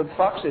 600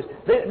 foxes.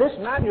 This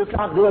man you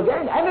can't do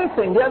again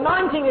anything. The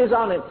anointing is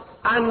on him.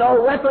 And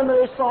no weapon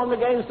that is formed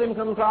against him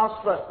can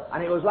prosper.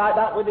 And it was like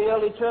that with the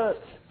early church.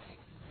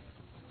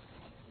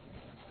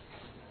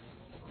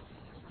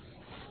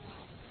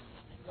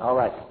 All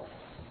right.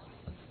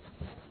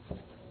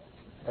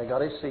 They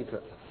got his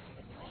secret.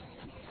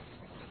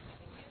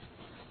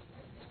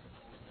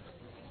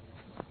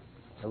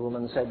 The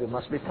woman said, "You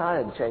must be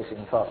tired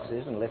chasing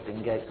foxes and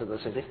lifting gates of the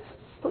city.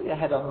 Put your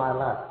head on my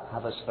lap,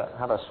 have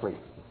a sleep."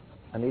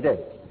 And he did.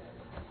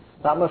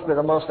 That must be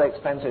the most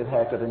expensive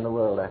haircut in the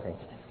world, I think.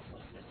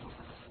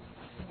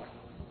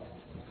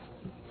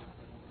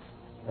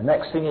 The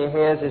next thing he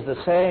hears is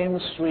the same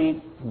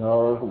sweet,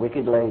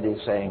 wicked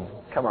lady saying,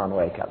 "Come on,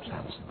 wake up,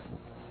 Samson.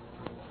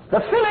 The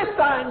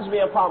Philistines be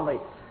upon thee."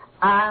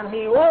 And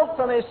he woke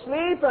from his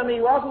sleep, and he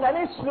wasn't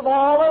any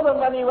smaller than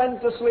when he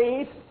went to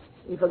sleep.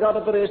 He forgot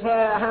to put his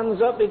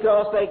hands up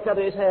because they cut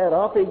his hair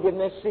off. He'd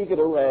given his secret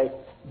away.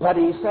 But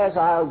he says,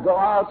 "I'll go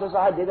out as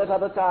I did at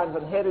other times."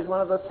 And here is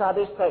one of the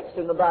saddest texts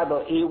in the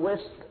Bible. He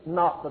wist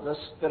not that the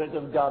Spirit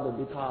of God had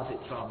departed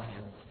from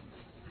him.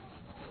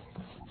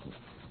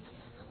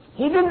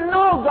 He didn't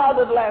know God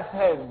had left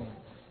him.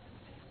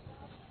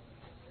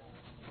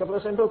 A couple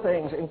of simple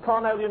things. In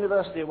Cornell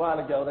University a while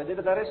ago, they did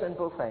a very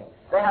simple thing.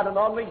 They had an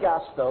ordinary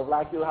gas stove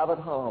like you have at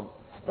home.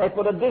 They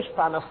put a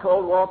dishpan of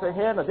cold water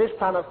here and a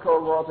dishpan of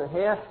cold water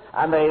here,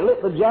 and they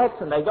lit the jets,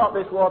 and they got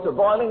this water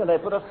boiling, and they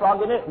put a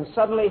frog in it, and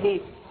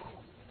suddenly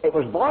it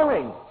was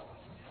boiling.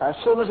 As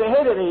soon as he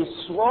hit it,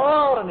 he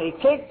swore and he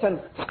kicked,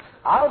 and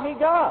out he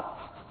got.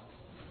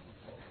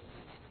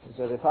 He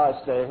said, if I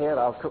stay here,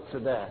 I'll cook to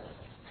death.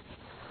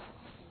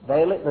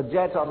 They lit the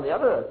jet on the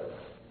other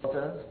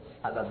water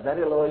at the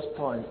very lowest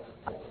point.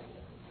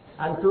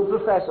 And two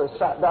professors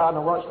sat down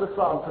and watched the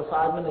frog for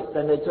 5 minutes,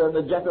 then they turned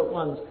the jet up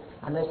once,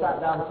 and they sat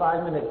down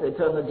 5 minutes, they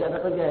turned the jet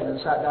up again, and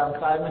sat down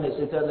 5 minutes,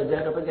 they turned the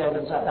jet up again,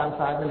 and sat down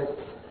 5 minutes.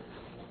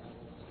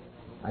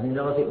 And you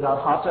know, if it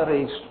got hotter,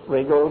 he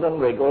wriggled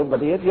and wriggled,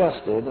 but he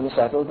adjusted and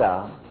settled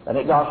down. And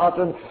it got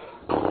hotter,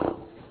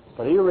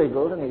 but he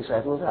wriggled and he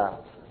settled down.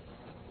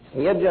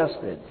 He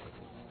adjusted.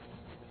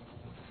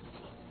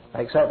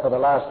 Except for the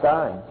last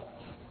time.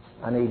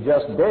 And he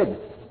just did.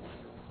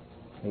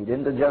 He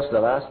didn't adjust the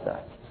last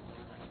time.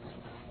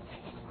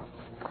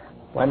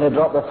 When they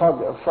dropped the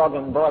frog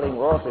in boiling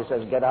water, he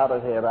says, get out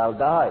of here, I'll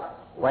die.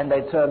 When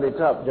they turned it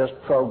up just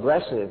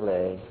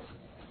progressively,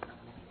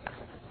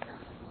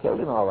 killed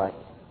him all right.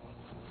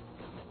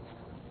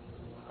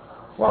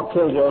 What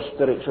killed your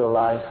spiritual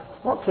life?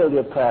 What killed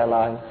your prayer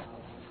life?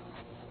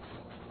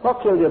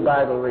 What killed your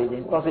Bible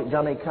reading? Was it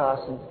Johnny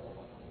Carson?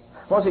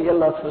 Was it your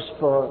love for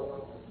sport?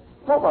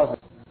 What was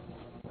it?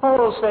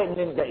 Oh, Satan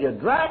didn't get you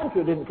drunk,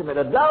 you didn't commit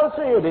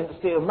adultery, you didn't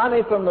steal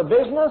money from the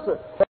business.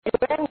 You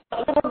then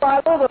got little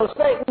by little,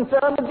 Satan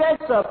turned the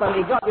gates up and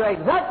he got you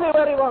exactly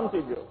where he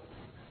wanted you.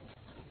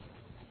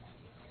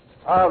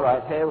 All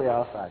right, here we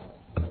are, friends.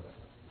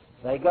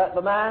 They got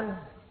the man,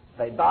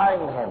 they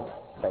bind him,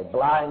 they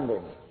blind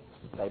him.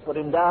 They put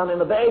him down in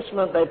the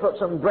basement, they put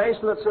some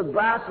bracelets of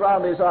brass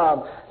round his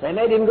arm. They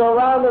made him go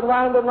round and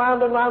round and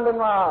round and round and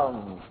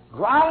round,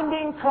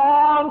 grinding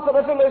corn for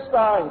the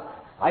Philistines.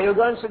 Are you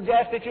going to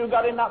suggest that you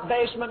got in that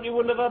basement, you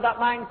wouldn't have heard that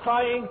man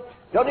crying?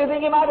 Don't you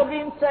think he might have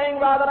been saying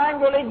rather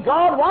angrily,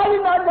 God, why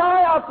didn't I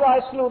die after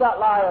I slew that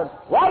lion?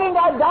 Why didn't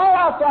I die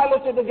after I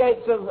lifted the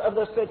gates of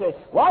the city?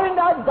 Why didn't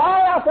I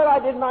die after I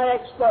did my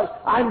exploits?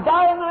 I'm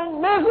dying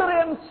in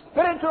misery and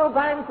spiritual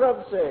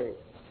bankruptcy.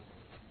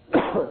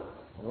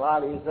 And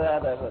while he's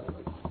there,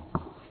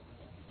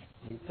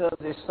 he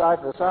turns his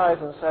sightless eyes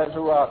and says,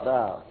 who art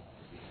thou?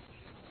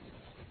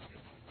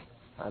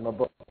 I'm a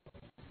boy.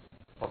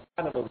 What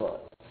kind of a boy?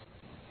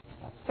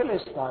 A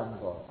Philistine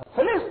boy. A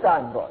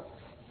Philistine boy.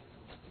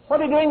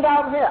 What are you doing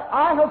down here?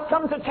 I have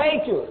come to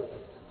take you.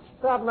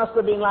 That must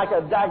have been like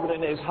a dagger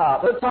in his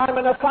heart. The time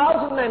when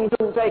 1,000 men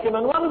couldn't take him,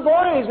 and one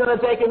boy is going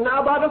to take him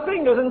now by the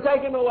fingers and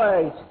take him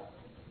away.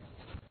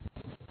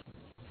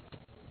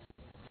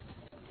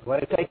 Where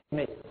are you taking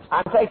me?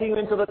 I'm taking you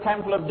into the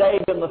temple of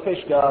David in the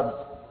fish garden.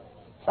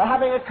 They're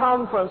having a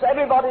conference.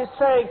 Everybody's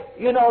saying,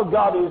 you know,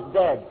 God is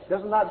dead.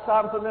 Doesn't that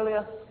sound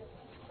familiar?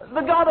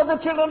 The God of the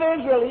children of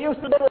Israel, he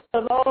used to do it.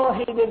 Oh,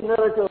 he did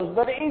miracles.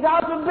 But he's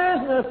out of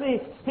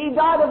business. He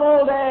died of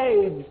old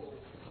age.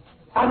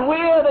 And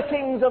we're the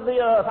kings of the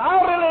earth.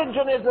 Our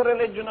religion is the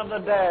religion of the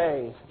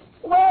day.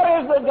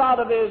 Where is the God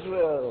of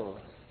Israel?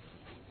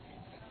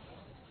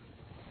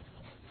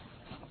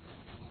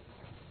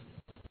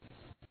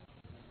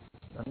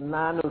 A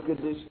man who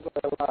could destroy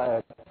a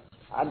lion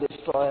and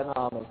destroy an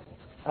army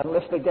and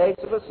lift the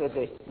gates of a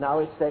city. Now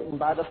he's taken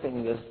by the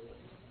fingers.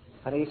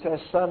 And he says,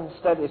 son,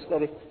 steady,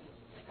 steady.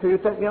 Can you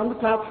take me on the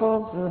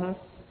platform? Mm-hmm.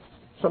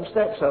 Some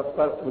steps up,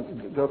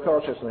 but go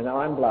cautiously. Now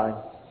I'm blind.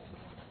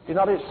 You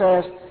know what it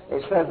says?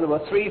 It says there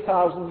were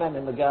 3,000 men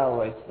in the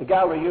gallery. The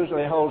gallery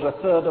usually holds a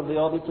third of the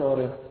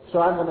auditorium. So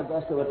I'm going to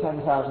guess there were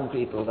 10,000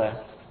 people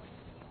there.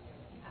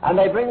 And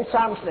they bring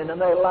Samson in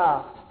and they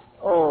laugh.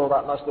 Oh,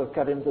 that must have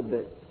cut him to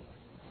bits.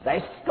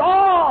 They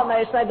scorn.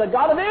 They say, the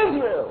God of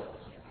Israel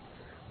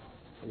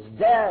is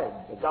dead.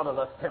 The God of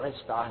the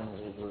Philistines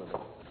is ruling.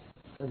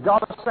 The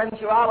God of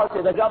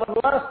sensuality, the God of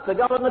lust, the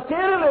God of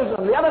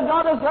materialism, the other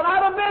God has gone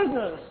out of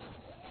business.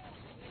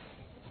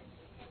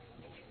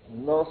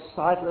 And those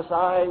sightless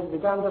eyes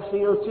began to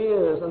feel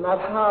tears, and that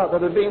heart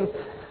that had been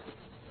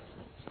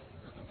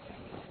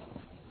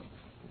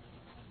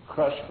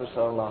crushed for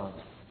so long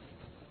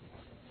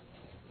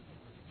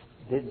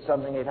did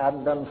something it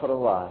hadn't done for a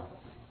while.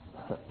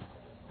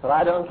 But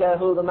I don't care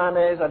who the man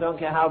is, I don't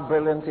care how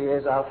brilliant he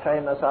is, how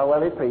famous, how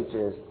well he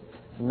preaches.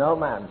 No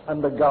man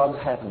under God's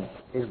heaven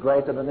is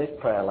greater than his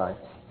prayer life.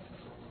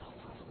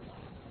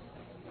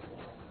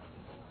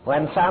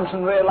 When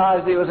Samson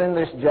realized he was in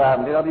this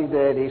jam, you know what he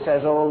did? He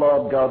says, oh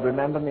Lord God,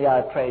 remember me,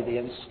 I pray thee,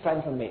 and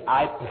strengthen me.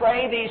 I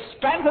pray thee,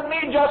 strengthen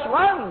me just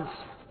once.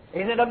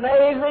 Isn't it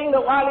amazing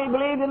that while he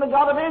believed in the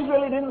God of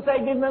Israel, he didn't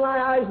say, give me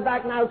my eyes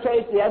back, now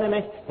chase the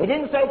enemy. He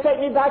didn't say, take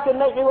me back and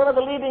make me one of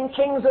the leading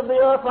kings of the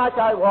earth like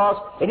I was.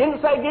 He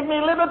didn't say, give me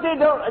liberty.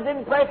 I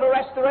didn't pray for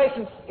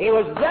restoration. He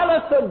was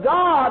zealous for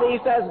God. He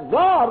says,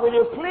 God, will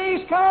you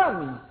please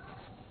come?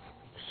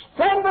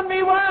 Strengthen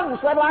me once,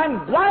 whether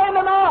I'm blind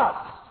or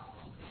not.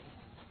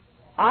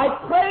 I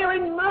pray you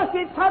in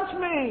mercy, touch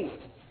me.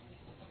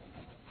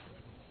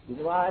 You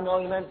know why I know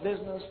he meant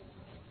business?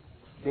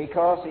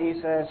 Because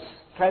he says,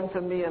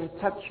 strengthen me and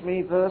touch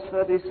me. Verse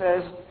 30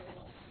 says,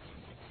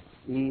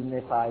 even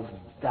if I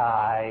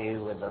die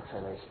with the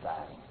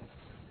Philistine.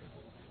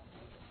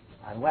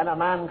 And when a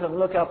man can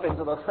look up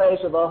into the face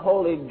of a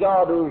holy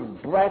God whose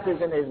breath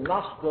is in his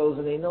nostrils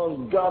and he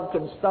knows God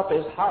can stop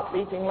his heart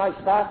beating like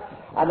that,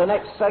 and the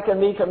next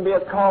second he can be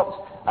a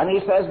corpse, and he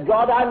says,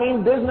 God, I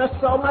mean business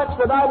so much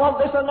that I want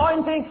this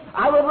anointing.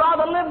 I would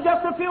rather live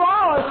just a few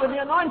hours with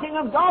the anointing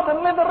of God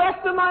than live the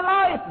rest of my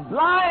life,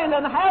 blind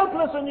and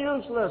helpless and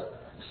useless.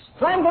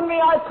 Strengthen me,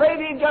 I pray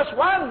thee, just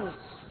once.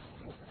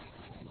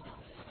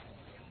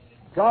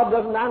 God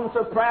doesn't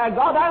answer prayer.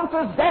 God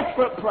answers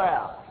desperate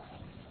prayer.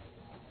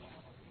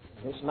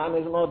 This man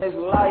is more his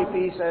life.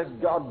 He says,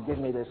 God, give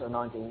me this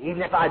anointing,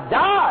 even if I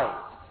die.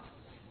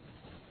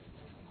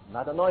 And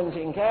that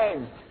anointing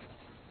came.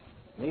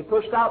 And he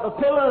pushed out the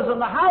pillars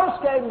and the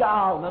house came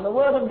down. And the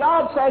Word of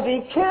God says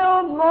he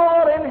killed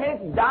more in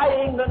his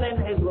dying than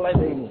in his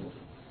living.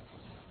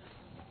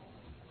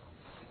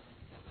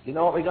 You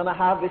know what we're going to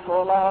have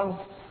before long?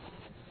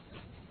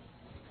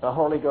 The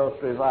Holy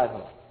Ghost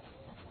revival.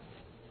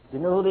 You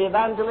know who the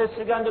evangelists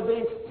are going to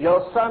be?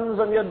 Your sons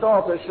and your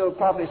daughters shall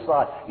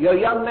prophesy. Your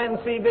young men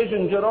see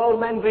visions, your old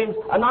men dreams,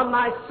 and on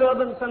my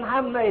servants and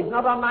handmaids,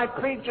 not on my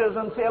preachers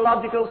and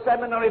theological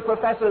seminary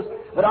professors,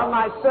 but on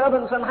my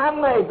servants and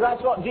handmaids.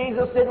 That's what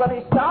Jesus did when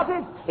he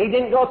started. He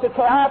didn't go to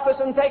Cleopas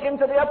and take him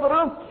to the upper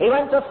room. He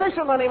went to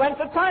fishermen, he went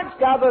to tax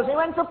gatherers, he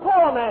went to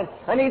poor men,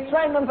 and he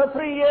trained them for 3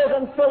 years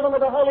and filled them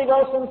with the Holy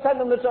Ghost and sent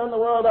them to turn the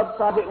world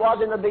upside. It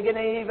was in the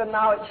beginning, even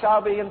now it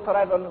shall be, and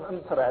forever and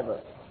forever.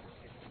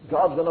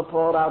 God's going to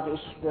pour out His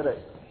Spirit.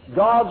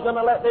 God's going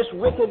to let this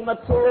wicked,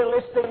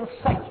 materialistic,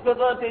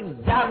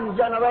 sex-perverted, damned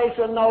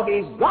generation know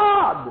He's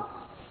God.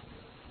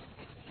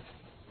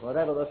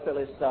 Whatever the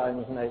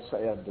Philistines may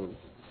say or do.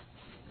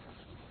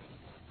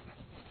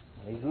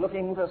 He's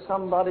looking for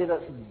somebody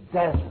that's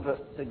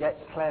desperate to get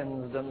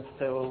cleansed and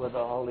filled with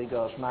the Holy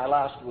Ghost. My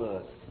last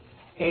word.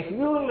 If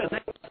you live the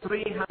next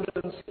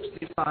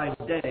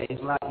 365 days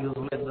like you've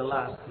lived the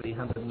last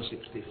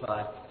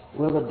 365,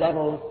 will the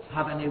devil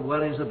have any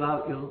worries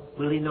about you?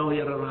 Will he know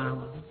you're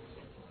around?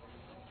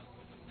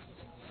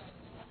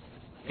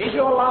 Is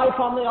your life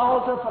on the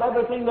altar for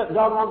everything that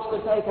God wants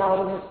to take out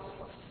of it?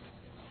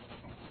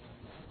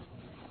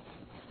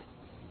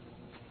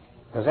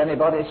 Does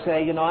anybody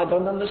say, you know, I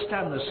don't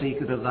understand the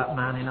secret of that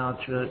man in our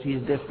church.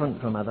 He's different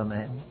from other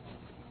men.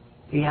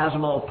 He has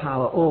more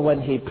power. Oh,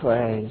 when he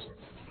prays.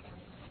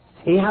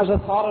 He has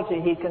authority.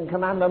 He can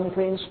command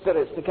unclean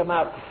spirits to come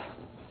out.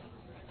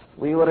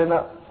 We were in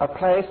a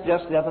place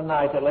just the other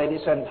night. A lady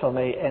sent for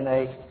me in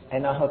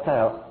a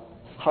hotel,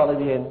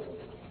 Holiday Inn.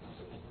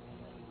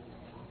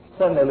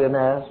 They're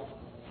millionaires.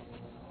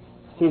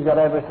 She's got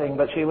everything,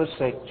 but she was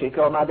sick. She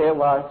called my dear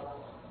wife.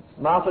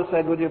 Martha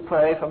said, would you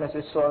pray for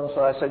Mrs.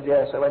 So-and-so? I said,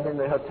 yes. I went in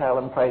the hotel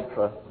and prayed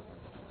for her.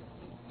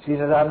 She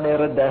said, I'm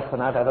nearer death than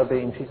I've ever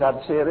been. She's had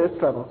serious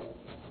trouble.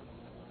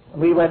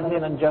 We went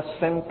in and just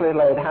simply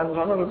laid hands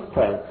on her and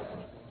prayed.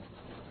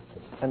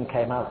 And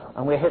came out.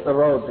 And we hit the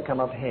road to come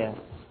up here.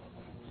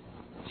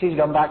 She's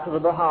gone back to the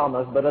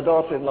Bahamas, but her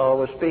daughter-in-law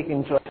was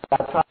speaking to her. I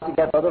tried to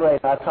get Brother Ray.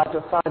 I tried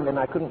to find him.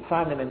 I couldn't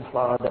find him in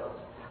Florida.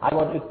 I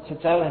wanted to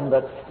tell him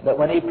that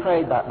when he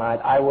prayed that night,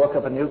 I woke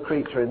up a new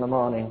creature in the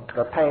morning.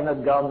 The pain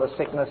had gone, the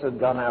sickness had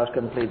gone, I was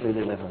completely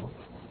delivered.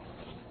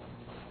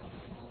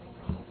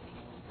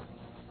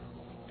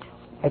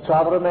 It's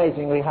rather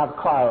amazing. We have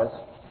choirs.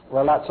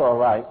 Well, that's all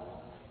right.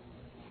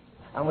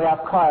 And we have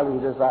choir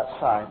leaders, that's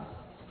fine.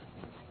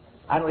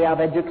 And we have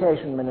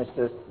education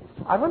ministers.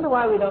 I wonder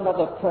why we don't have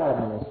a prayer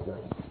minister.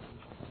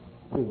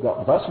 We've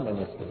got bus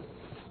ministers.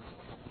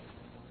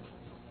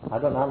 I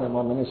don't know how many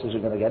more ministers are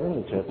going to get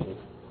in the churches.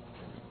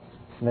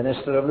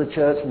 Minister of the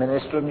church,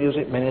 minister of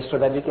music, minister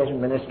of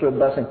education, minister of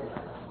busing.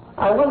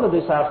 I wonder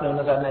this afternoon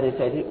as I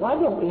meditated, why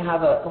don't we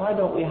have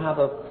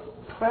a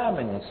prayer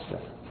minister?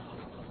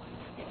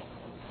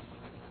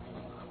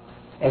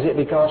 Is it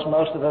because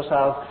most of us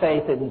have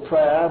faith in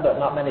prayer, but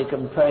not many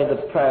can pray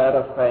the prayer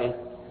of faith?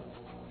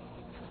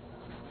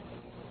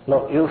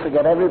 Look, you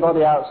forget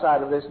everybody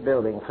outside of this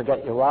building.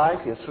 Forget your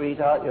wife, your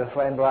sweetheart, your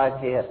friend right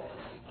here.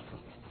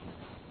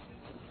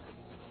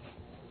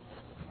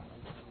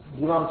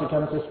 Do you want to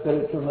come to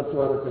spiritual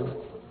maturity?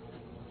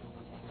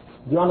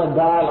 Do you want to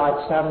die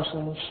like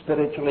Samson,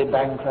 spiritually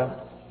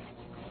bankrupt?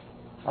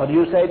 Or do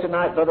you say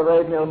tonight, Brother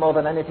Ravenhill, more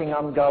than anything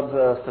on God's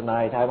earth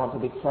tonight, I want to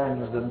be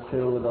cleansed and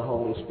filled with the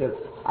Holy Spirit.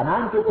 And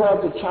I'm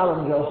prepared to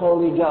challenge your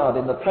holy God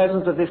in the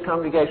presence of this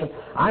congregation.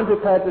 I'm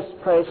prepared to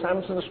pray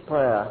Samson's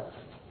prayer.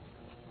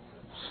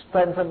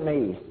 Strengthen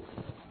me.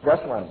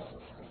 Just once.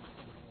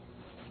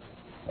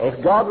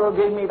 If God will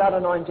give me that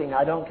anointing,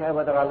 I don't care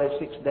whether I live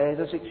 6 days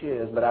or 6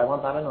 years, but I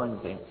want that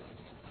anointing.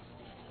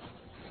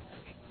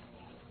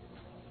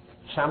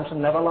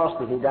 Samson never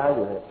lost it. He died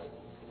with it.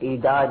 He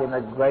died in the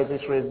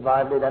greatest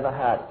revival he'd ever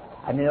had.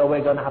 And you know,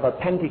 we're going to have a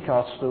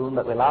Pentecost soon,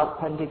 but without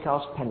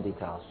Pentecost.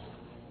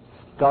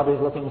 God is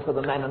looking for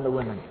the men and the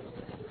women.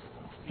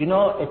 Do you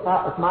know, if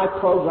my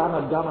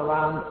program had gone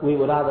around, we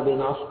would either be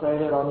in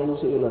Australia or New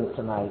Zealand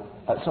tonight.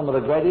 at some of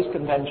the greatest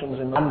conventions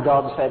and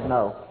God said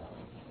no.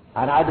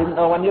 And I didn't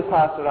know when your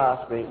pastor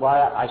asked me why.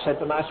 I said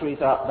to my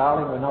sweetheart,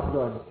 darling, we're not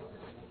going.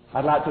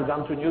 I'd like to have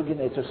gone to New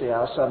Guinea to see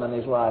our son and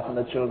his wife and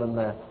the children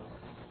there.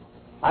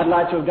 I'd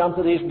like to have gone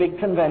to these big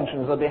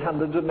conventions. There'll be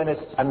hundreds of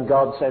ministers. And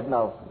God said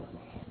no.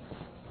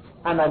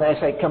 And then they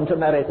say, come to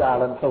Merritt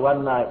Island for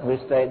one night, and we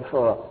stayed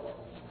 4.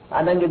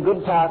 And then your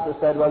good pastor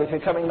said, well, if you're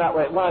coming that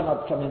way, why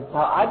not come in?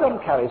 Now, I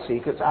don't carry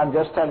secrets. I'm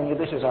just telling you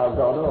this is how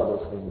God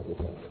orders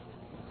things.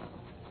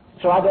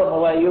 So I don't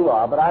know where you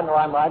are, but I know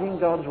I'm writing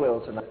God's will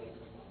tonight.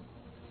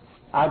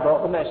 I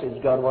brought the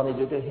message God wanted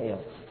you to hear.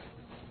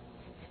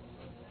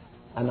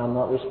 And I'm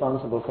not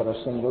responsible for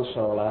a single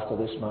soul after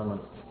this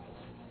moment.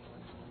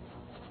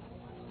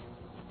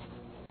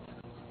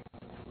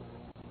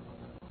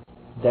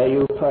 Dare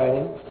you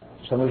pray?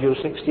 Some of you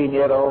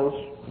 16-year-olds,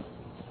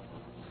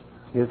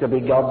 you could be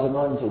God's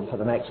anointed for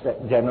the next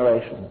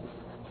generation.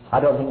 I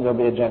don't think there'll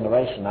be a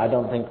generation. I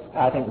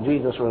think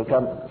Jesus will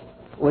come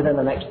within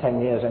the next 10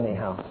 years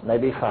anyhow,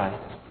 maybe 5.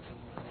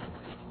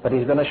 But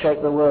he's going to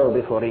shake the world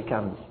before he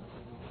comes.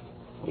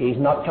 He's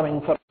not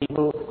coming for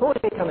people. Who is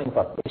he coming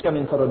for? He's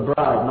coming for a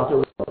bride, not a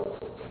widow.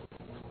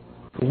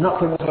 He's not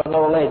coming for an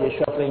old lady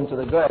shuffling to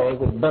the grave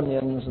with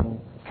bunions and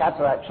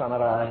cataracts on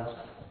her eyes.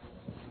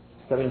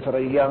 Coming for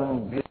a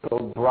young,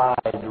 beautiful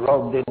bride,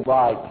 robed in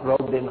white,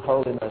 robed in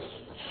holiness,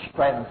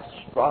 strength,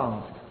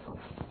 strong,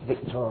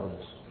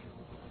 victorious.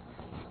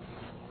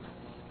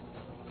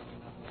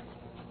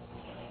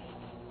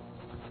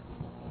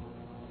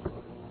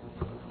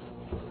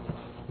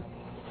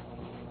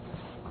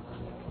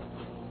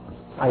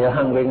 Are you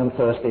hungering and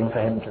thirsting for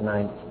him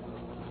tonight?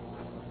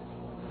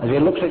 As he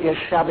looks at your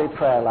shabby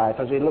prayer life,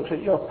 as he looks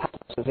at your past,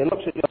 as he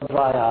looks at your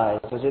dry eyes,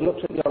 as he looks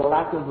at your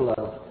lack of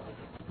love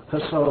for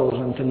souls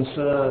and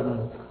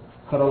concern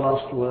for a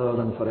lost world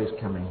and for his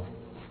coming.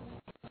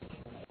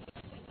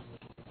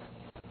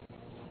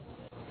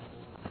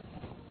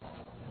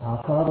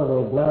 Our Father,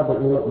 we're glad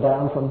that you look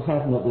down from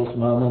heaven at this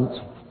moment.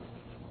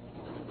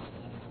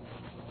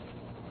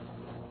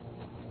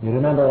 You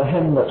remember the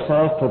hymn that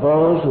says, to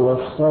those who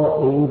have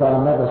sought thee,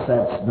 thou never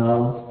saidst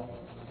no.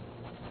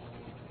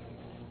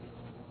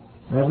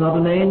 There's not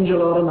an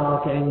angel or an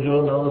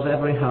archangel knows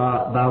every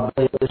heart bowed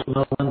at this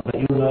moment, but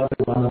you know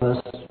every one of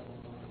us.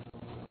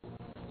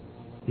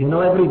 You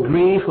know every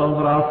grief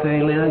over our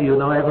failure. You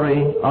know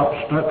every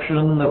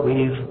obstruction that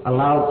we've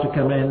allowed to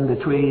come in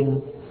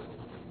between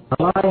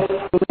a life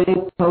fully,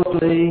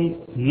 totally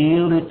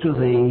yielded to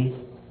thee.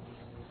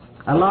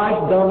 A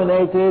life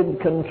dominated,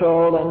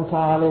 controlled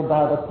entirely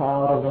by the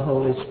power of the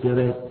Holy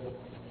Spirit.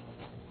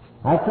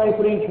 I pray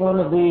for each one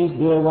of these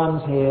dear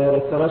ones here,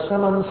 if there are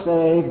some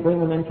unsaved, bring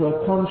them into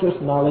a conscious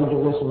knowledge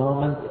of this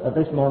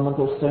moment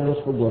of sins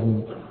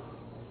forgiven.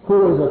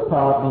 Who is a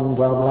pardoning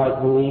God like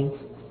thee?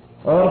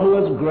 Or who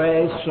has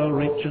grace so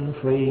rich and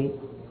free?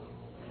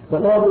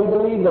 But Lord, we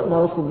believe that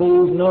most of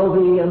these know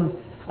thee,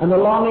 and the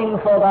longing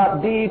for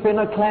that deep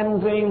inner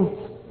cleansing,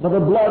 for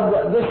the blood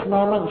at this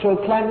moment shall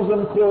cleanse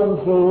them through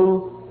and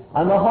through,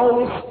 and the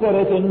Holy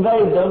Spirit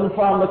invade them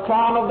from the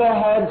crown of their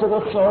head to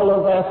the sole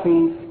of their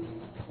feet.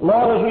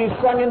 Lord, as we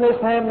sung in this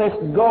hymn, this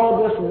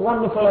gorgeous,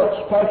 wonderful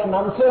expression,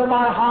 until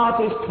my heart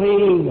is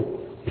clean,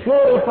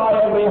 purify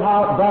every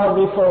heart bowed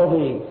before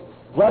thee.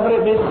 Whether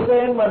it be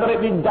sin, whether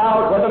it be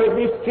doubt, whether it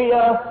be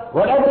fear,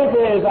 whatever it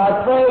is,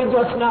 I pray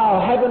just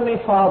now,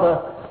 Heavenly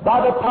Father,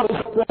 by the power of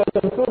the Spirit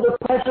and through the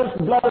precious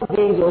blood of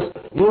Jesus,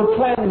 you'll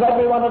cleanse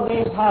every one of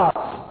these hearts.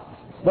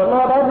 But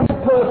Lord, every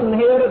person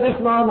here at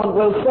this moment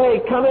will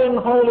say, come in,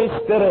 Holy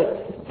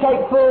Spirit,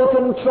 take full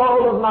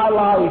control of my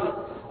life.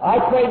 I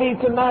pray thee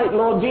tonight,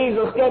 Lord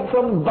Jesus, get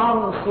some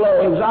bond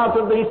slaves out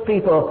of these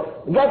people.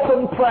 Get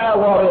some prayer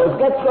warriors,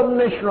 get some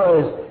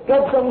missionaries, get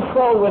some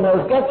soul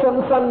winners, get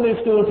some Sunday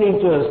school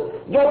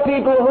teachers. Get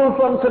people who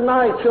from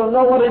tonight shall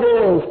know what it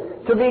is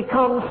to be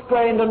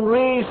constrained and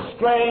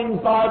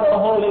restrained by the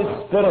Holy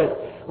Spirit.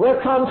 We're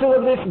conscious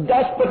of this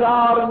desperate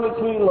hour in which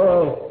we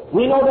live.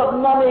 We know that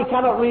money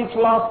cannot reach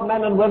lost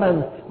men and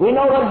women. We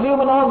know that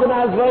human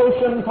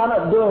organization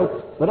cannot do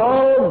it. But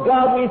oh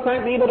God, we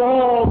thank thee that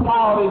all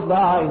power is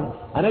thine.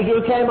 And as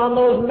you came on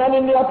those men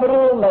in the upper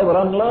room, they were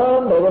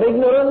unlearned, they were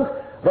ignorant,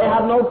 they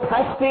had no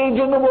prestige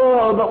in the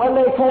world, but when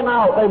they came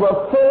out, they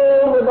were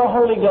filled with the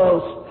Holy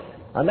Ghost.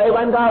 And they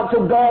went out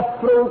to bear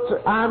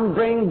fruit and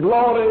bring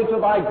glory to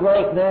thy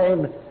great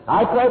name.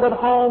 I pray that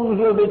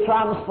homes will be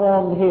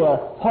transformed here.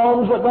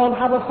 Homes that don't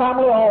have a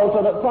family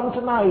altar, that from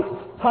tonight,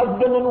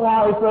 husband and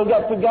wife will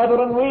get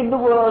together and read the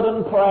Word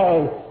and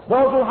pray.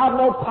 Those who have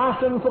no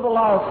passion for the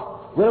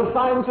lost will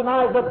find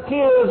tonight that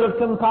tears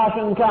of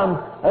compassion come,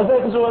 as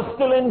those who are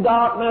still in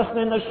darkness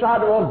and in the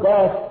shadow of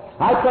death.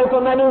 I pray for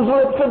men whose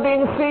lips have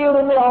been sealed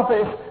in the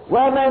office,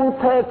 where men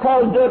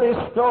tell dirty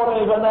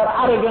stories and they're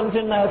arrogant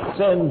in their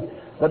sin.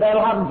 But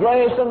they'll have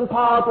grace and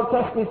power to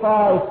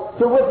testify,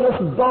 to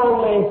witness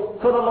boldly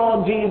for the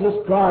Lord Jesus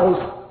Christ.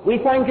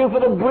 We thank you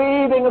for the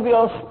breathing of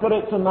your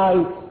Spirit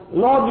tonight.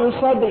 Lord, you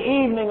said the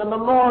evening and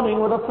the morning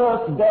were the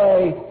first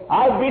day.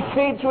 I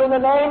beseech you in the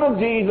name of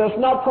Jesus,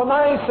 not for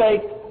my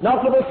sake,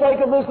 not for the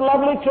sake of this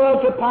lovely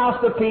church of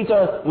Pastor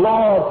Peter,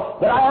 Lord,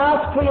 but I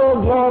ask for your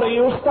glory.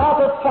 You start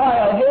a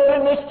fire here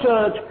in this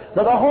church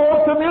that the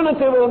whole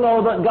community will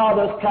know that God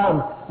has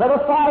come, that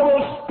the fire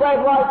will spread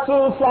right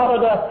through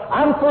Florida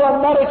and through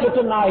America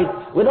tonight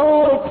with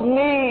all its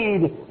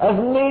need, as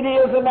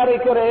needy as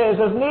America is,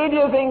 as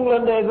needy as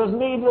England is, as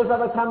needy as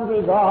other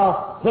countries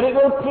are, that it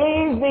will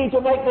please thee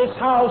to make this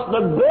house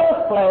the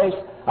birthplace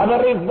of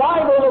a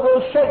revival that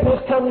will shake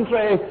this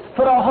country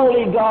for a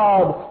holy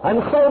God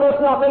and save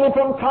us not merely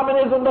from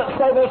communism but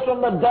save us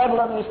from the devil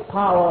and his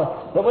power,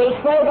 that will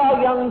save our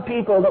young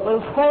people, that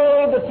will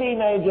save the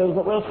teenagers,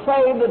 that will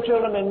save the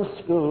children in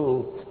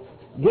school.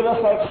 Give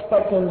us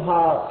expectant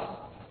hearts.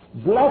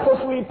 Bless us,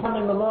 we come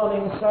in the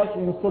morning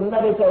sessions to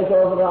meditate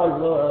over thy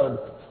word.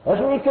 As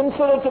we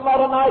consider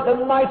tomorrow night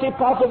the mighty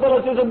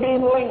possibilities of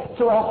being linked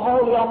to a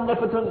holy,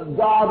 omnipotent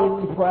God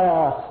in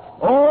prayer.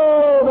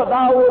 Oh, that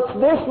thou wouldst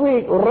this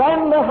week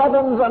rend the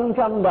heavens and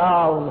come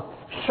down.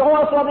 Show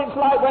us what it's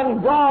like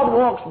when God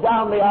walks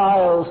down the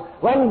aisles,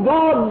 when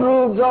God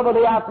broods over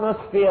the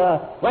atmosphere,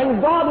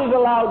 when God is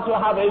allowed to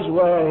have his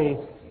way.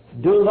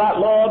 Do that,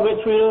 Lord,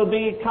 which we'll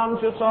be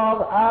conscious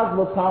of as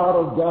the power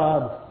of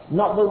God,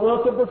 not the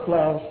work of the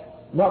flesh,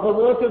 not the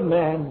work of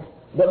men,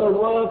 but the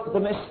work, the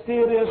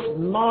mysterious,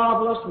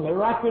 marvelous,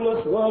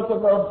 miraculous work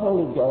of the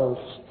Holy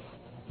Ghost.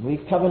 We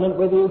covenant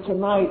with you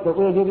tonight that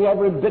we'll give you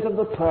every bit of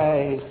the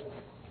praise.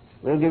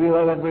 We'll give you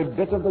every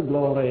bit of the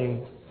glory.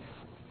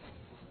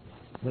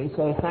 We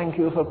say thank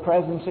you for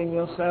presencing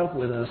yourself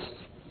with us.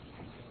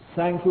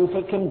 Thank you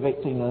for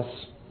convicting us.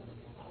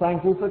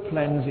 Thank you for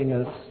cleansing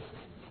us.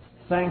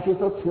 Thank you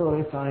for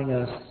purifying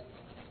us.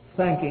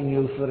 Thanking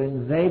you for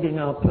invading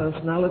our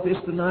personalities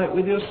tonight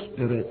with your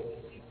Spirit.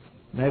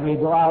 May we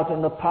go out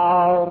in the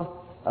power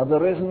of the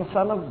risen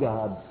Son of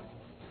God,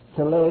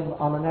 to live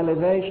on an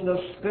elevation of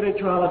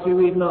spirituality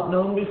we've not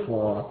known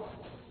before.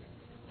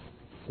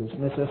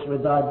 Dismiss us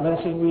with thy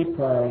blessing, we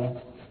pray.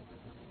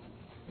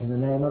 In the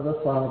name of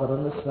the Father,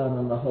 and the Son,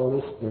 and the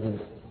Holy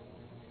Spirit.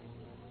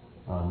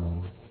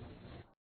 Amen.